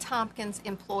 Michael Tompkins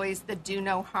employs the do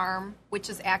no harm, which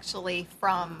is actually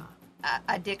from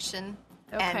addiction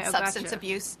and substance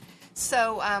abuse.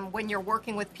 So when you're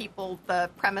working with people, the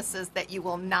premise is that you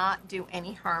will not do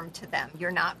any harm to them.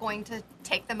 You're not going to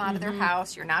take them out of their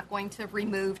house. You're not going to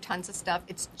remove tons of stuff.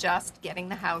 It's just getting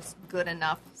the house good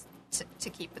enough to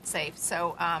keep it safe.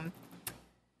 So,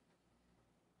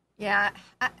 it's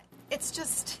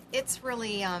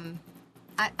really,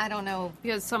 I don't know.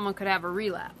 Because someone could have a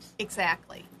relapse.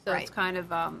 Exactly. So it's kind of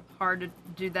hard to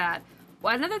do that.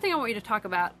 Well, another thing I want you to talk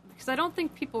about, because I don't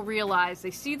think people realize,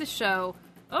 they see the show,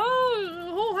 a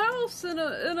whole house in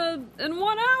 1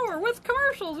 hour with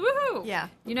commercials, woohoo! Yeah.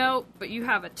 But you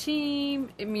have a team.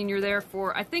 I mean, you're there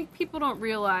for, I think people don't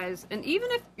realize, and even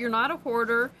if you're not a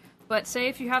hoarder, but say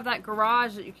if you have that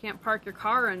garage that you can't park your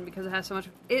car in because it has so much,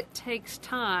 it takes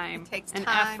time and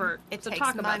effort. It so takes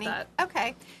talk money. about that.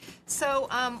 Okay. So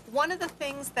one of the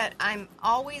things that I'm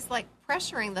always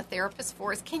pressuring the therapist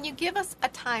for is, can you give us a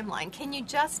timeline? Can you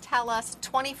just tell us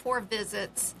 24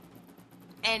 visits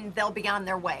and they'll be on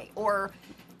their way? Or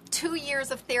 2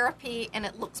 years of therapy and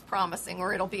it looks promising,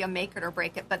 or it'll be a make it or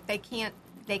break it, but they can't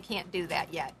do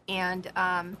that yet. And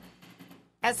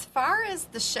as far as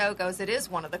the show goes, it is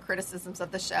one of the criticisms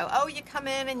of the show. Oh, you come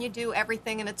in and you do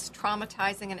everything and it's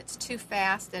traumatizing and it's too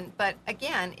fast. But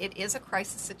again, it is a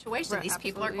crisis situation. Right, these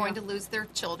people are going to lose their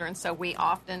children, so we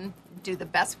often do the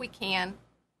best we can.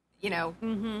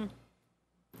 It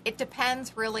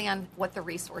depends really on what the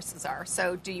resources are.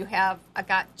 So do you have a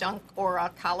got junk or a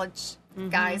college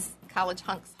guys, college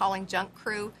hunks hauling junk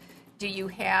crew? Do you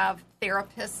have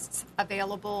therapists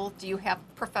available? Do you have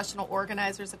professional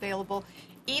organizers available?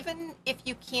 Even if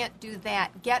you can't do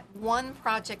that, get one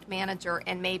project manager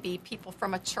and maybe people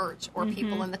from a church or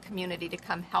people in the community to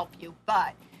come help you.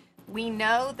 But we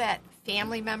know that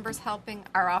family members helping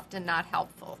are often not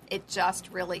helpful. It just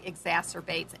really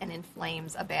exacerbates and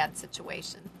inflames a bad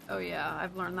situation. Oh, yeah.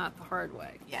 I've learned that the hard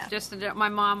way. Yeah. Just my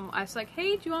mom, I was like,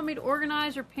 hey, do you want me to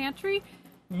organize your pantry?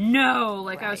 No,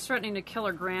 Right. I was threatening to kill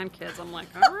her grandkids. I'm like,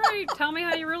 all right, tell me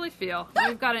how you really feel.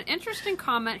 We've got an interesting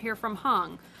comment here from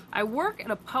Hung. I work at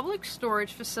a public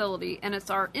storage facility, and it's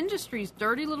our industry's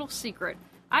dirty little secret.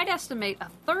 I'd estimate a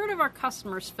third of our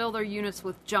customers fill their units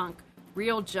with junk,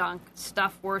 real junk,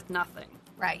 stuff worth nothing.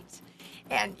 Right.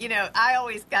 And, I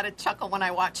always got to chuckle when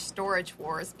I watch Storage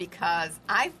Wars because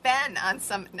I've been on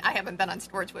I haven't been on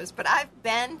Storage Wars, but I've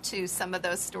been to some of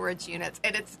those storage units,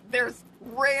 and there's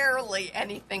rarely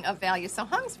anything of value. So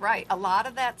Hung's right. A lot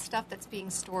of that stuff that's being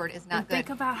stored is not good.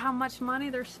 Think about how much money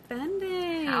they're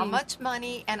spending. How much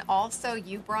money, and also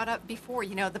you brought up before,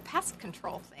 the pest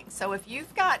control thing. So if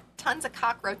you've got tons of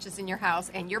cockroaches in your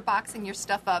house and you're boxing your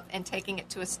stuff up and taking it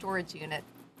to a storage unit,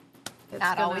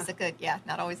 not always a good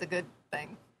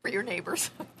thing for your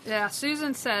neighbors. Yeah,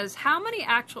 Susan says, how many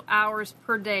actual hours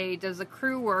per day does the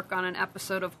crew work on an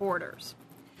episode of Hoarders?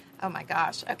 Oh my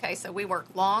gosh. Okay, so we work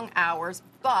long hours,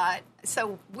 but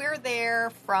so we're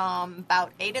there from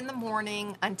about 8 in the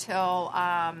morning until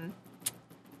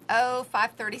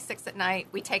 5:30, 6 at night.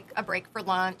 We take a break for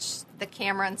lunch. The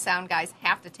camera and sound guys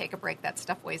have to take a break. That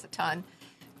stuff weighs a ton.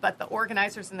 But the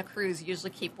organizers and the crews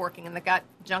usually keep working, and the gut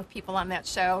junk people on that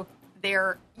show,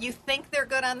 you think they're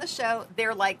good on the show,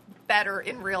 they're like better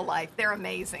in real life. They're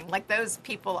amazing. Like those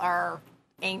people are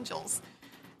angels.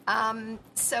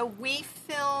 So we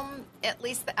film, at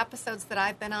least the episodes that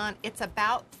I've been on, it's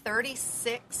about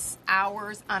 36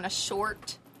 hours on a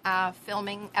short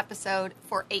filming episode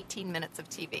for 18 minutes of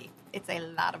TV. It's a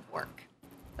lot of work.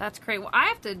 That's great. Well, I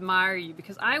have to admire you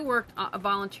because I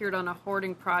volunteered on a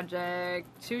hoarding project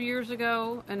 2 years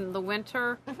ago in the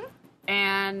winter,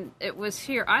 and it was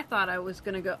here. I thought I was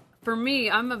going to go. For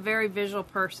me, I'm a very visual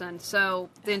person, so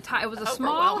it was a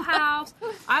small house.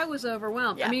 I was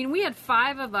overwhelmed. Yeah. I mean, we had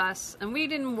 5 of us, and we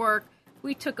didn't work.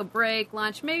 We took a break,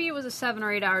 lunch. Maybe it was a 7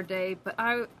 or 8 hour day, but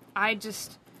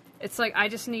it's like I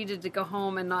just needed to go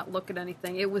home and not look at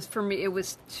anything. It was, for me, it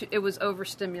was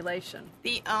overstimulation.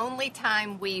 The only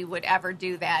time we would ever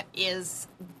do that is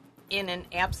in an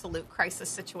absolute crisis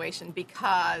situation,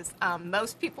 because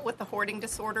most people with the hoarding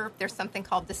disorder, there's something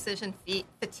called decision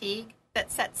fatigue that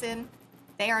sets in.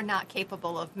 They are not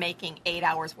capable of making 8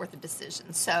 hours worth of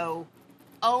decisions. So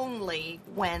only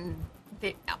when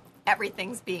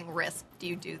everything's being risked do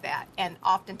you do that. And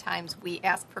oftentimes we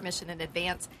ask permission in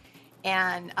advance.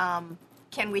 And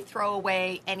can we throw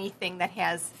away anything that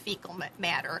has fecal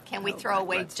matter? Can we throw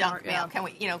away junk mail? Can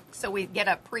we, so we get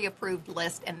a pre-approved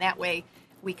list, and that way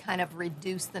we kind of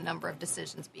reduce the number of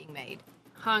decisions being made.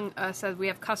 Hung says we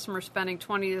have customers spending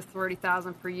 $20,000 to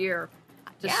 $30,000 per year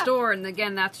to store, and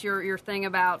again, that's your thing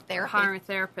about hiring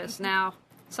therapists. Now,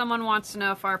 someone wants to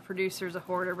know if our producer's a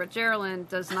hoarder, but Geralin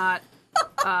does not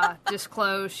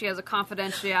disclose. She has a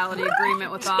confidentiality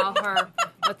agreement with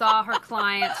all her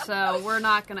clients, so we're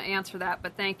not going to answer that.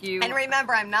 But thank you. And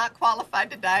remember, I'm not qualified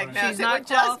to diagnose. She's not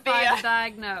qualified to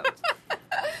diagnose.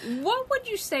 What would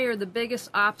you say are the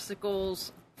biggest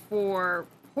obstacles for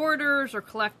hoarders or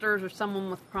collectors or someone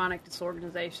with chronic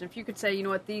disorganization? If you could say,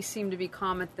 these seem to be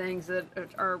common things that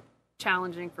are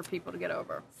challenging for people to get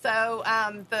over. So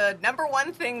the number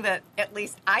one thing that at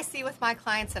least I see with my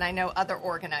clients, and I know other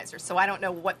organizers, so I don't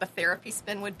know what the therapy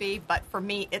spin would be, but for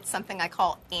me, it's something I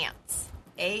call ANTS,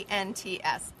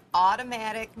 A-N-T-S,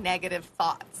 automatic negative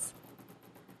thoughts.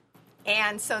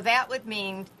 And so that would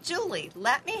mean, Julie,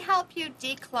 let me help you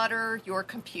declutter your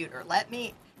computer.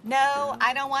 No,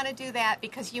 I don't want to do that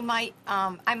because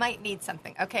I might need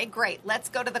something. Okay, great. Let's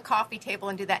go to the coffee table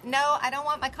and do that. No, I don't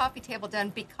want my coffee table done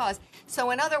because.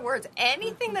 So in other words,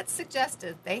 anything that's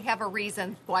suggested, they have a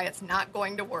reason why it's not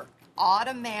going to work.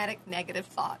 Automatic negative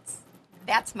thoughts.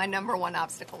 That's my number one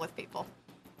obstacle with people.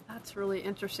 That's really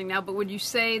interesting. Now, but would you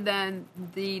say then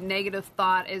the negative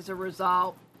thought is a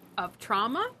result of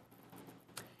trauma?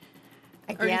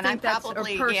 Again, I'm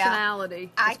probably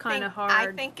personality. It's kind of hard.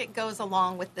 I think it goes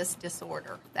along with this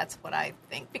disorder. That's what I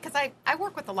think, because I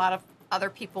work with a lot of other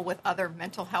people with other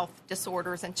mental health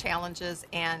disorders and challenges,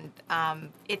 and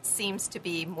it seems to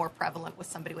be more prevalent with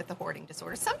somebody with a hoarding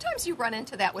disorder. Sometimes you run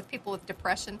into that with people with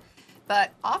depression,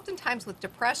 but oftentimes with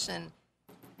depression,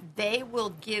 they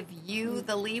will give you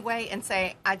the leeway and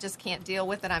say, "I just can't deal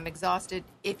with it. I'm exhausted.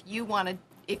 If you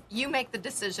make the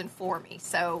decision for me."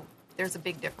 So there's a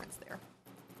big difference there.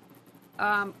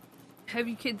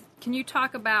 Can you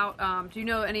talk about, do you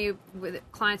know any with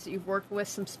clients that you've worked with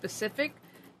some specific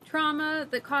trauma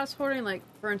that caused hoarding? Like,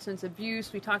 for instance,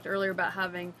 abuse. We talked earlier about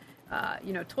having,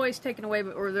 toys taken away,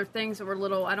 but were there things that were a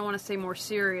little, I don't want to say more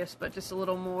serious, but just a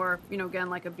little more, again,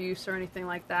 like abuse or anything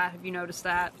like that? Have you noticed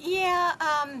that? Yeah.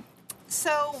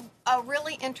 So a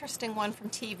really interesting one from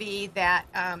TV that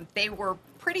they were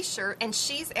pretty sure, and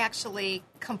she's actually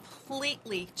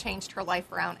completely changed her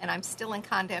life around, and I'm still in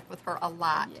contact with her a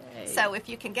lot. Yay. So if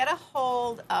you can get a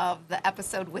hold of the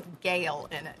episode with Gail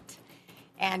in it,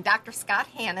 and Dr. Scott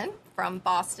Hannon from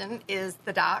Boston is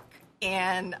the doc,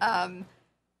 and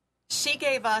she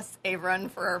gave us a run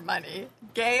for our money.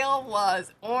 Gail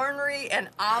was ornery and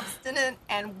obstinate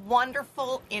and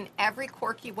wonderful in every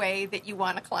quirky way that you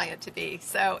want a client to be.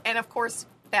 So, and of course,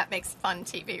 that makes fun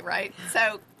TV, right?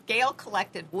 So Gail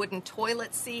collected wooden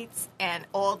toilet seats and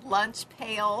old lunch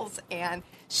pails, and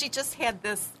she just had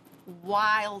this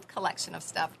wild collection of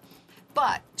stuff.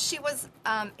 But she was,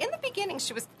 in the beginning,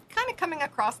 she was kind of coming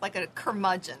across like a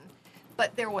curmudgeon.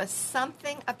 But there was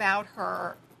something about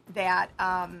her that,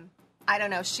 I don't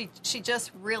know, she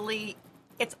just really,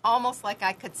 it's almost like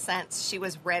I could sense she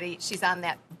was ready. She's on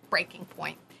that breaking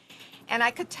point. And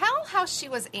I could tell how she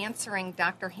was answering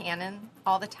Dr. Hannon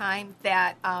all the time,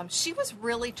 that she was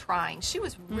really trying. She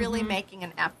was really making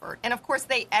an effort. And, of course,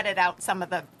 they edit out some of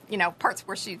the, parts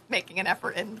where she's making an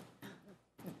effort.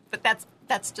 But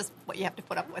that's just what you have to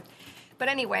put up with. But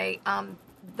anyway,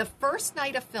 the first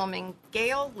night of filming,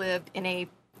 Gail lived in a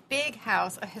big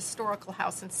house, a historical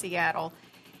house in Seattle.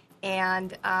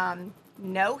 and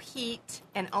no heat,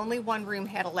 and only one room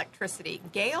had electricity.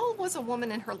 Gail was a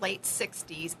woman in her late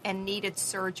 60s and needed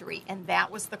surgery, and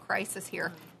that was the crisis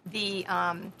here. The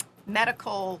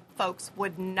medical folks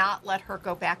would not let her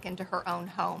go back into her own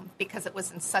home because it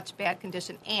was in such bad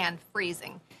condition and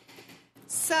freezing.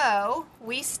 So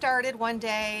we started one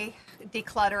day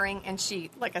decluttering, and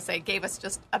she, like I say, gave us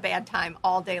just a bad time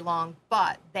all day long.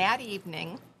 But that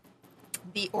evening,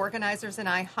 the organizers and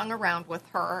I hung around with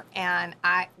her, and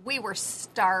we were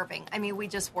starving. I mean, we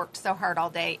just worked so hard all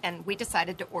day, and we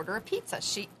decided to order a pizza.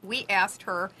 We asked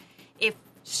her if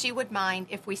she would mind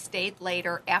if we stayed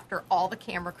later after all the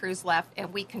camera crews left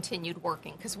and we continued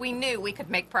working, because we knew we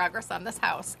could make progress on this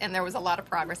house, and there was a lot of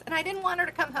progress. And I didn't want her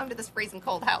to come home to this freezing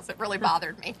cold house. It really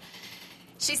bothered me.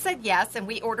 She said yes, and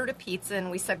we ordered a pizza,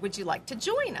 and we said, would you like to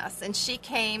join us? And she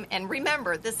came, and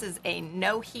remember, this is a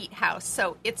no-heat house,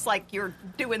 so it's like you're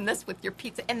doing this with your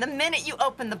pizza. And the minute you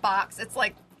open the box, it's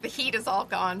like the heat is all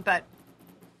gone, but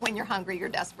when you're hungry, you're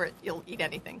desperate, you'll eat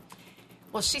anything.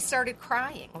 Well, she started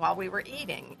crying while we were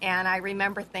eating, and I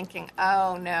remember thinking,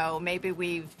 oh, no, maybe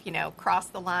we've,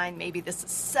 crossed the line. Maybe this is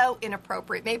so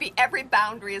inappropriate. Maybe every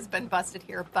boundary has been busted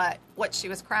here. But what she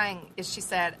was crying is she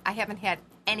said, I haven't had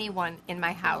anyone in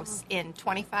my house in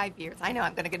 25 years. I know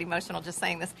I'm going to get emotional just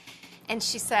saying this. And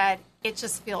she said, it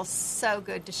just feels so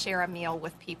good to share a meal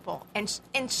with people. And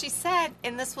she said,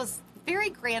 and this was very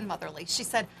grandmotherly, she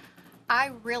said,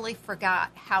 I really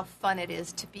forgot how fun it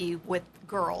is to be with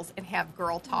girls and have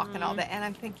girl talk and all that. And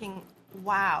I'm thinking,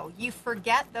 wow, you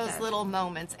forget those little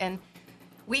moments. And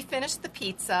we finished the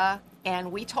pizza,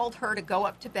 and we told her to go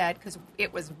up to bed because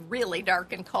it was really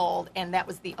dark and cold, and that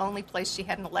was the only place she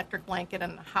had an electric blanket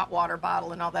and a hot water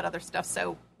bottle and all that other stuff,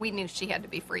 so we knew she had to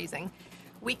be freezing.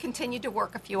 We continued to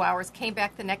work a few hours, came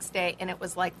back the next day, and it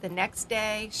was like the next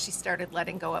day she started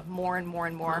letting go of more and more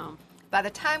and more. Wow. By the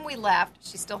time we left,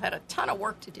 she still had a ton of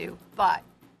work to do, but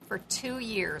for 2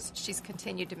 years, she's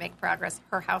continued to make progress.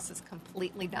 Her house is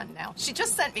completely done now. She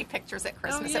just sent me pictures at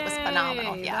Christmas. It was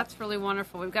phenomenal. Yeah, that's really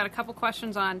wonderful. We've got a couple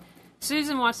questions on.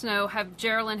 Susan wants to know,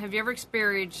 Geralin, have you ever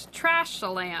experienced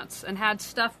trash-alance and had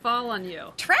stuff fall on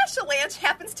you? Trash-alance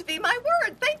happens to be my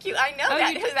word. Thank you. I know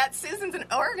that Susan's an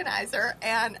organizer.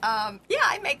 And,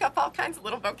 I make up all kinds of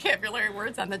little vocabulary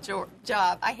words on the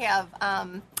job. I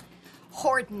have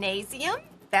hoardnasium.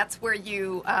 That's where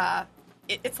you...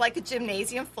 it's like a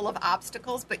gymnasium full of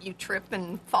obstacles, but you trip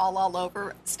and fall all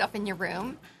over stuff in your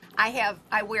room.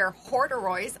 I wear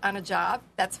hoarderoys on a job.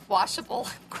 That's washable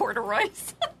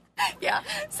corduroys. Yeah,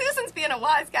 Susan's being a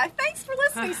wise guy. Thanks for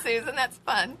listening, Susan. That's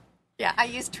fun. Yeah, I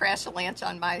used trash-a-lanch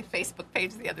on my Facebook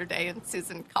page the other day, and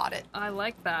Susan caught it. I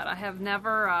like that. I've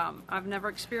never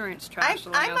experienced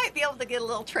trash-a-lanch. I might be able to get a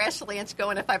little trash-a-lanch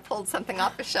going if I pulled something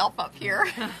off the shelf up here.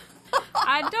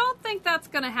 I don't think that's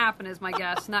going to happen, is my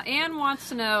guess. Now, Anne wants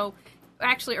to know,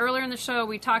 actually, earlier in the show,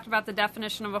 we talked about the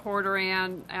definition of a hoarder,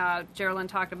 and Geralin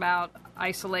talked about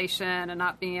isolation and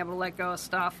not being able to let go of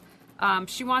stuff.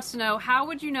 She wants to know, how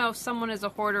would you know if someone is a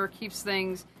hoarder or keeps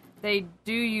things they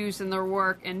do use in their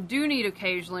work and do need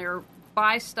occasionally, or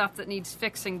buy stuff that needs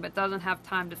fixing but doesn't have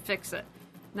time to fix it?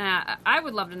 Now, I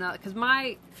would love to know, because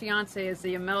my fiance is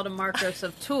the Imelda Marcos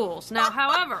of tools. Now,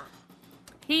 however...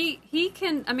 He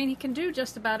can do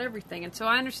just about everything, and so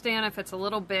I understand if it's a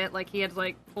little bit, like he had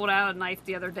pulled out a knife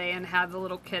the other day and had the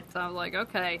little kit, so I was like,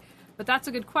 okay, but that's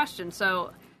a good question.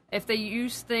 So if they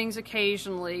use things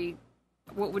occasionally,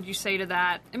 what would you say to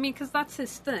that? I mean, because that's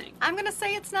his thing. I'm going to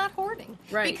say it's not hoarding,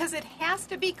 right? Because it has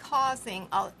to be causing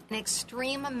an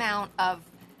extreme amount of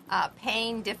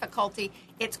pain, difficulty.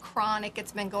 It's chronic.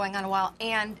 It's been going on a while,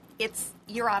 and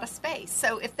you're out of space.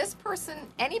 So if this person,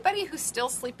 anybody who's still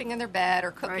sleeping in their bed or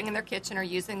cooking in their kitchen or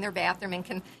using their bathroom and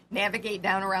can navigate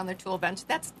down around their tool bench,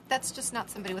 that's just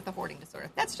not somebody with a hoarding disorder.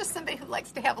 That's just somebody who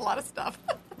likes to have a lot of stuff.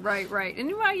 Right.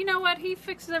 And well, you know what? He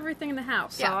fixes everything in the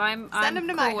house. Yeah. So I'm Send him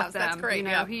to cool my with house. them. That's great.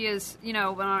 He is, when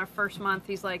on our first month,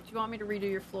 he's like, do you want me to redo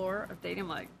your floor? I'm dating him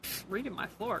like, redo my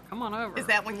floor. Come on over. Is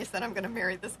that when you said I'm going to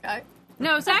marry this guy?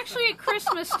 No, it's actually at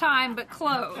Christmas time, but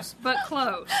close.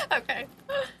 Okay.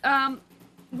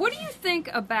 What do you think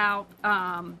about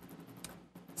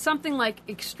something like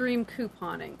extreme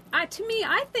couponing? To me,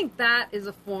 I think that is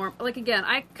a form. Like, again,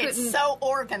 I couldn't. It's so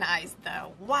organized,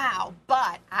 though. Wow.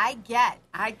 But I get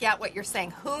what you're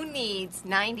saying. Who needs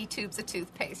 90 tubes of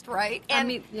toothpaste, right? And, I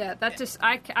mean, yeah, that just,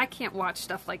 I can't watch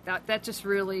stuff like that. That just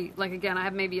really, like, again, I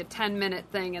have maybe a 10-minute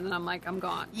thing, and then I'm like, I'm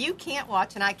gone. You can't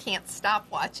watch, and I can't stop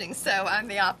watching, so I'm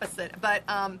the opposite. But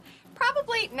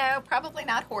probably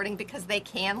not hoarding, because they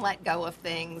can let go of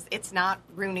things. It's not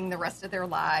ruining the rest of their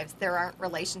lives. There aren't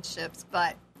relationships,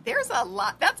 but there's a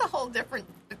lot. That's a whole different,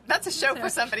 that's a show for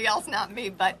somebody else, not me,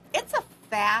 but it's a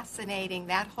fascinating,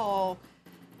 that whole,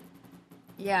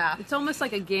 yeah. It's almost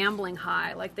like a gambling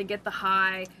high. Like they get the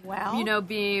high,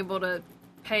 being able to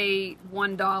pay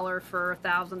 $1 for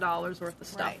 $1,000 worth of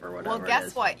stuff or whatever. Well,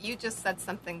 guess what? You just said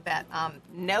something that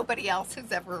nobody else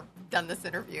who's ever done this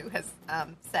interview has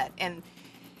said. And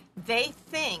they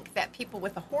think that people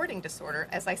with a hoarding disorder,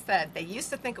 as I said, they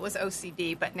used to think it was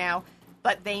OCD, but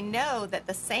they know that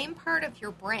the same part of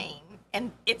your brain,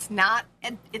 and it's not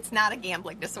a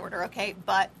gambling disorder, okay,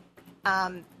 but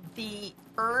the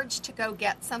urge to go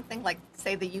get something, like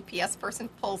say the UPS person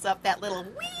pulls up that little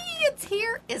it's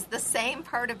here, is the same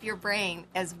part of your brain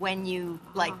as when you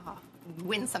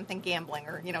win something gambling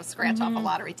or scratch off a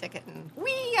lottery ticket and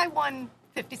I won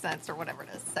 50 cents or whatever it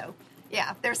is. So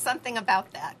yeah, there's something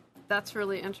about that. That's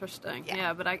really interesting.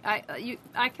 Yeah, but I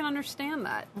can understand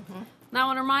that. Now, I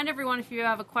want to remind everyone, if you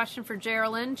have a question for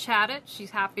Geralin, chat it. She's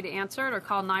happy to answer it, or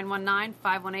call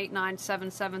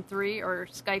 919-518-9773 or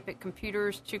Skype at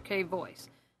Computers 2K Voice.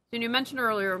 And you mentioned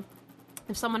earlier,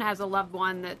 if someone has a loved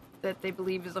one that they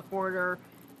believe is a hoarder,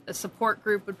 a support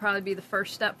group would probably be the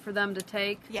first step for them to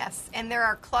take. Yes, and there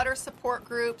are clutter support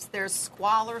groups, there's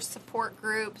squalor support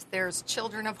groups, there's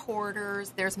Children of Hoarders,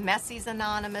 there's Messy's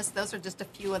Anonymous. Those are just a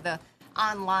few of the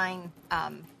online.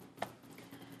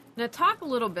 Now, talk a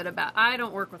little bit about, I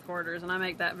don't work with hoarders, and I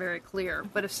make that very clear,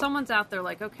 but if someone's out there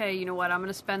like, okay, you know what, I'm going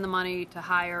to spend the money to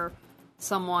hire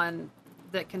someone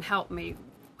that can help me,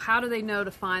 how do they know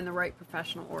to find the right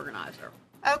professional organizer?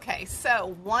 Okay,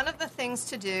 so one of the things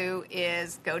to do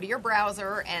is go to your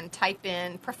browser and type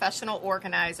in professional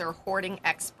organizer, hoarding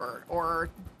expert, or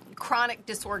chronic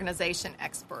disorganization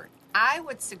expert. I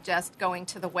would suggest going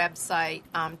to the website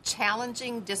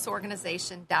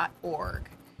challengingdisorganization.org.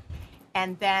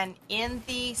 And then in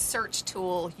the search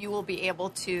tool, you will be able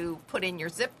to put in your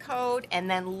zip code and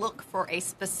then look for a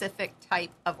specific type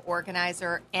of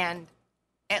organizer, and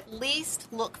at least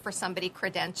look for somebody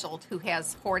credentialed who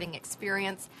has hoarding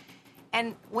experience.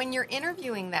 And when you're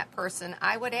interviewing that person,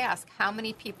 I would ask, how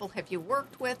many people have you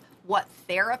worked with? What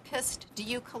therapist do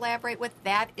you collaborate with?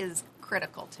 That is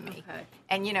critical to me. Okay.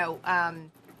 And,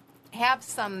 have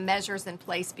some measures in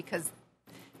place, because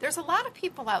there's a lot of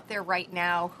people out there right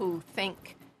now who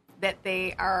think that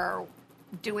they are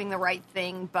doing the right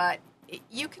thing, but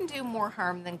you can do more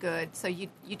harm than good. So you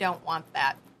don't want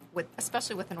that,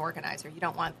 especially with an organizer. You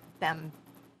don't want them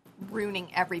ruining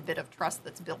every bit of trust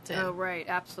that's built in. Oh, right.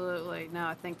 Absolutely. No,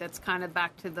 I think that's kind of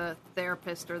back to the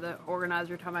therapist or the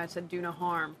organizer time I said do no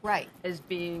harm. Right. As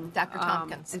being Dr.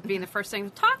 Tompkins. As being the first thing.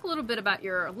 Talk a little bit about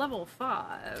your level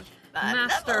 5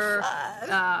 master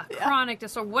chronic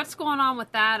disorder. What's going on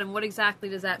with that, and what exactly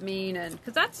does that mean? And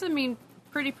because that's,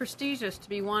 pretty prestigious to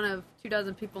be one of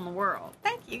 24 people in the world.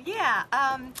 Thank you. Yeah.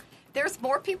 There's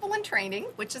more people in training,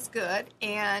 which is good,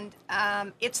 and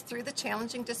it's through the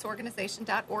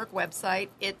challengingdisorganization.org website.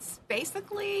 It's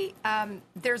basically,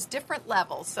 there's different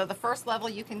levels. So the first level,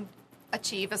 you can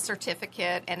achieve a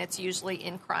certificate, and it's usually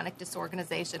in chronic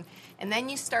disorganization. And then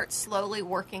you start slowly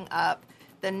working up.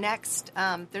 The next,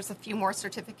 there's a few more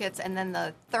certificates, and then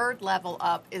the third level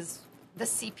up is the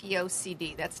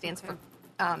CPOCD. That stands for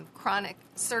Chronic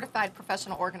Certified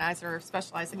Professional Organizer,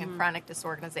 specializing in chronic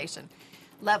disorganization.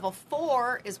 Level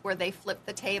 4 is where they flip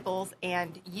the tables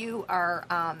and you are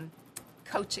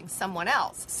coaching someone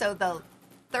else. So the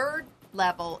third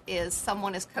level is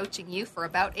someone is coaching you for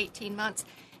about 18 months.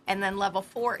 And then level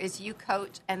 4 is you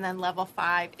coach. And then level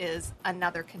 5 is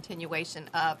another continuation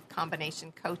of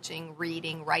combination coaching,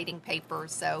 reading, writing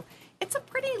papers. So it's a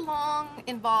pretty long,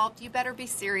 involved, you better be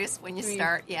serious when you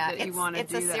start. Yeah,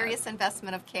 it's a serious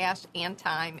investment of cash and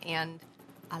time and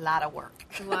a lot of work.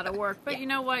 A lot of work. But you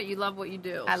know what? You love what you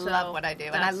do. I love what I do,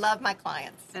 and I love my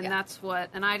clients. And that's what,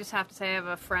 and I just have to say, I have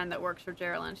a friend that works for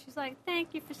Geralin. She's like,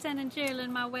 thank you for sending Geralin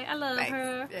my way. I love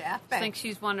her. Yeah, I think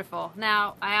she's wonderful.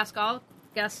 Now, I ask all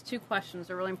guests 2 questions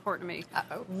that are really important to me.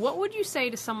 Uh-oh. What would you say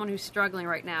to someone who's struggling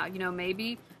right now?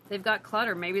 Maybe they've got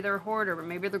clutter, maybe they're a hoarder, but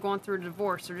maybe they're going through a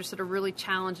divorce or just at a really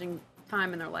challenging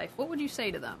time in their life. What would you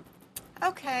say to them?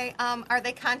 Okay. Are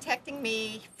they contacting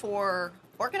me for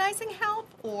organizing help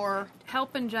or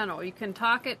help in general? You can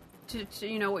talk it to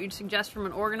what you'd suggest from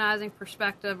an organizing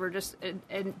perspective, or just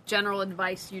a general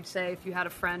advice you'd say if you had a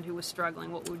friend who was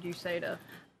struggling. What would you say to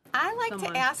I like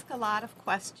someone? To ask a lot of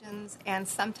questions, and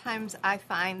sometimes I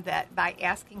find that by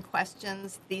asking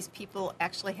questions, these people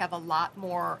actually have a lot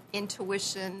more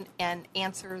intuition and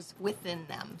answers within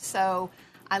them. So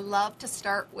I love to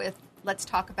start with, let's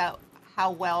talk about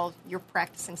how well you're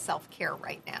practicing self-care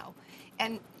right now.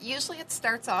 And usually it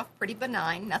starts off pretty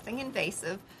benign, nothing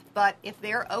invasive, But if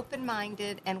they're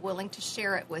open-minded and willing to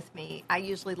share it with me, I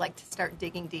usually like to start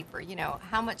digging deeper.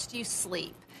 How much do you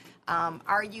sleep?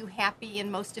 Are you happy in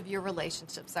most of your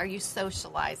relationships? Are you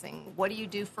socializing? What do you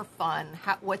do for fun?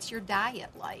 What's your diet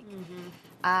like? Mm-hmm.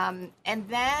 And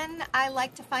then I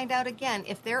like to find out, again,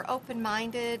 if they're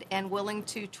open-minded and willing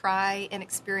to try and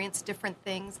experience different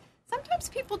things. Sometimes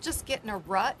people just get in a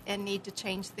rut and need to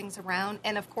change things around.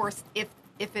 And, of course, if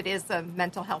it is a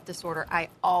mental health disorder, I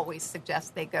always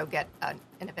suggest they go get an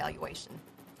evaluation.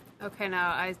 Okay, now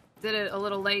I did it a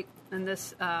little late in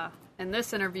this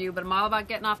interview, but I'm all about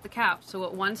getting off the couch. So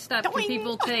what one step can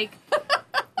people take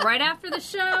right after the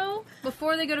show,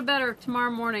 before they go to bed or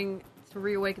tomorrow morning, to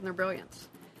reawaken their brilliance?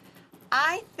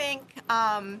 I think,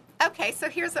 okay, so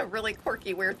here's a really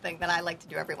quirky, weird thing that I like to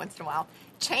do every once in a while.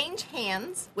 Change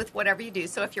hands with whatever you do.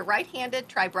 So if you're right-handed,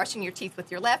 try brushing your teeth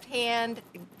with your left hand,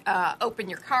 open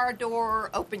your car door,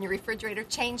 open your refrigerator,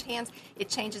 change hands. It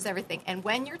changes everything. And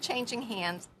when you're changing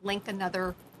hands, link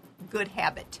another good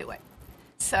habit to it.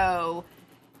 So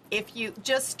if you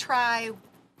just try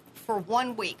for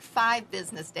 1 week, 5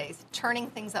 business days, turning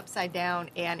things upside down,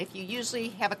 and if you usually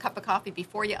have a cup of coffee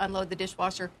before you unload the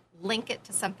dishwasher, link it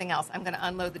to something else. I'm going to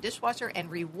unload the dishwasher and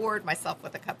reward myself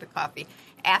with a cup of coffee.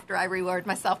 After I reward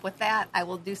myself with that, I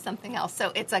will do something else.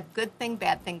 So it's a good thing,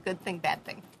 bad thing, good thing, bad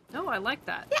thing. Oh, I like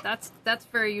that. Yeah. That's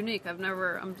very unique.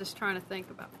 I'm just trying to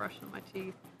think about brushing my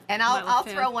teeth. And I'll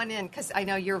throw one in because I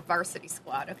know you're varsity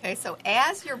squad, okay? So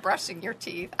as you're brushing your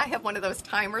teeth, I have one of those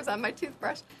timers on my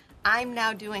toothbrush. I'm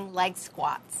now doing leg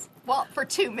squats. Well, for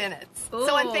 2 minutes. Ooh,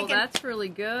 so I'm thinking, that's really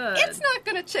good. It's not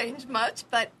going to change much,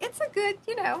 but it's a good.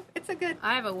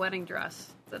 I have a wedding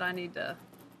dress that I need to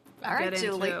get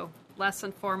Julie. into. Less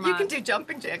than 4 months. You can do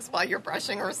jumping jacks while you're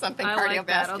brushing or something cardiovascular. I like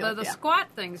that, although the squat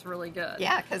thing's really good.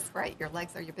 Yeah, because, your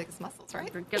legs are your biggest muscles,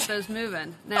 right? Get those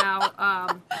moving.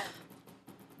 Now,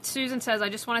 Susan says, I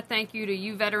just want to thank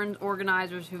you veteran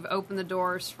organizers who've opened the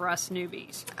doors for us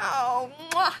newbies. Oh,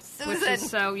 mwah, Susan. Which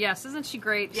is so, yes, isn't she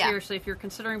great? Yeah. Seriously, if you're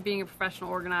considering being a professional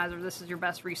organizer, this is your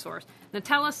best resource. Now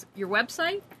tell us your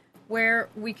website, where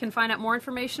we can find out more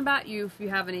information about you, if you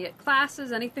have any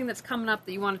classes, anything that's coming up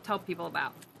that you want to tell people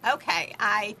about. Okay,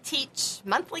 I teach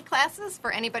monthly classes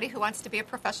for anybody who wants to be a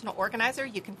professional organizer.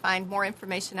 You can find more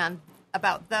information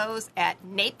about those at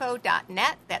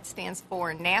NAPO.net. That stands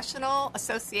for National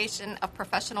Association of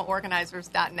Professional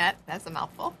Organizers.net. That's a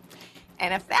mouthful.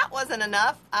 And if that wasn't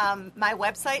enough, my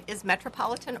website is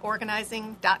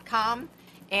metropolitanorganizing.com,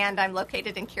 and I'm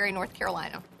located in Cary, North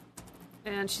Carolina.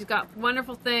 And she's got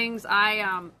wonderful things. I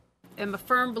am a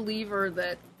firm believer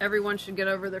that everyone should get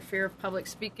over their fear of public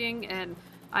speaking, and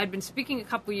I'd been speaking a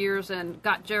couple years and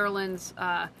got Geralin's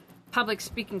public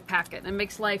speaking packet, and it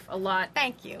makes life a lot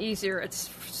easier. It's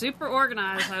super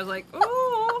organized. I was like,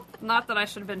 ooh, not that I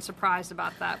should have been surprised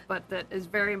about that, but that is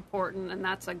very important, and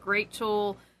that's a great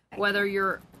tool. Whether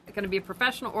you're going to be a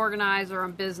professional organizer or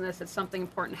in business, it's something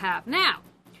important to have. Now,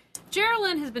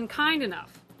 Geralin has been kind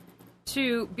enough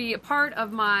to be a part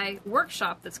of my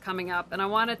workshop that's coming up, and I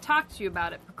want to talk to you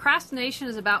about it. Procrastination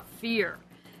is about fear.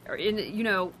 Or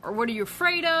what are you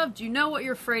afraid of? Do you know what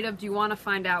you're afraid of? Do you want to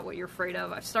find out what you're afraid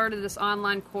of? I've started this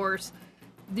online course.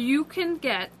 We're going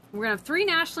to have 3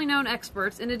 nationally known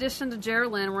experts in addition to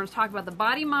Geralin. We're going to talk about the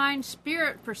body, mind,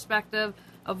 spirit perspective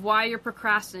of why you're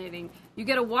procrastinating. You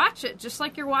get to watch it just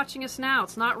like you're watching us now.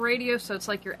 It's not radio, so it's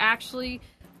like you're actually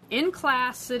in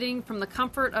class sitting from the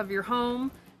comfort of your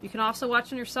home. You can also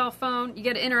watch on your cell phone. You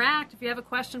get to interact. If you have a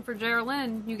question for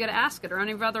Geralin, you get to ask it, or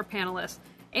any of our other panelists.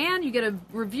 And you get to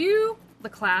review the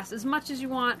class as much as you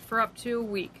want for up to a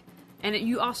week. And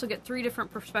you also get 3 different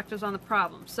perspectives on the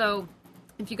problem. So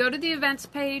if you go to the events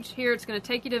page here, it's going to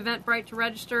take you to Eventbrite to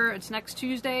register. It's next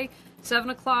Tuesday, 7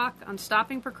 o'clock, on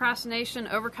stopping procrastination,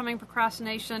 overcoming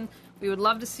procrastination. We would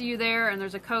love to see you there, and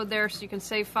there's a code there so you can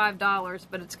save $5.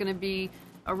 But it's going to be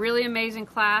a really amazing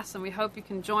class, and we hope you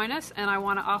can join us. And I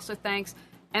want to also thank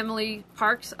Emily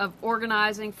Parks of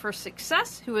Organizing for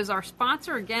Success, who is our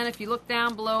sponsor. Again, if you look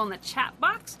down below in the chat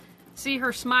box, see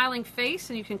her smiling face,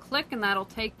 and you can click, and that'll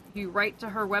take you right to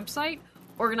her website,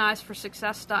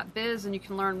 organizeforsuccess.biz, and you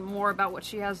can learn more about what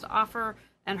she has to offer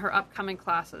and her upcoming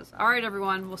classes. All right,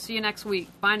 everyone, we'll see you next week.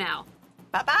 Bye now.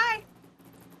 Bye-bye.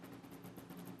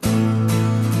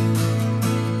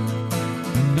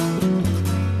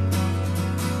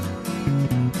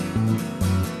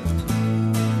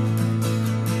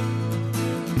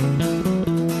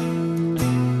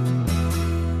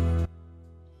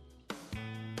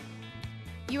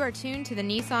 You are tuned to the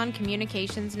Nissan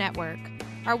Communications Network.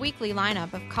 Our weekly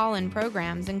lineup of call-in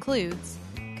programs includes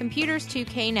Computers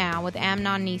 2K Now with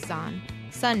Amnon Nissan,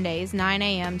 Sundays 9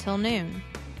 a.m. till noon.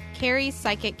 Carrie's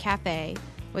Psychic Cafe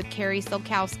with Carrie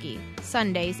Silkowski,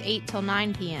 Sundays 8 till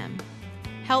 9 p.m.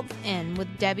 Health Inn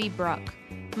with Debbie Bruck,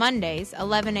 Mondays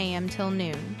 11 a.m. till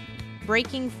noon.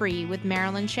 Breaking Free with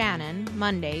Marilyn Shannon,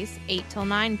 Mondays 8 till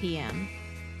 9 p.m.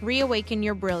 Reawaken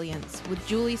Your Brilliance with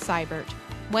Julie Seibert,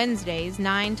 Wednesdays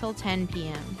 9 till 10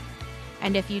 p.m.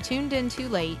 And if you tuned in too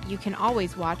late, you can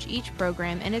always watch each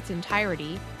program in its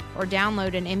entirety or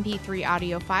download an MP3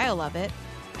 audio file of it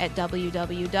at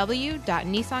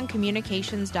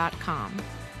www.nissancommunications.com.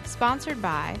 Sponsored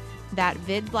by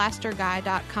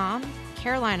thatvidblasterguy.com,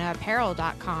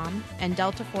 carolinaapparel.com, and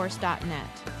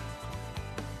deltaforce.net.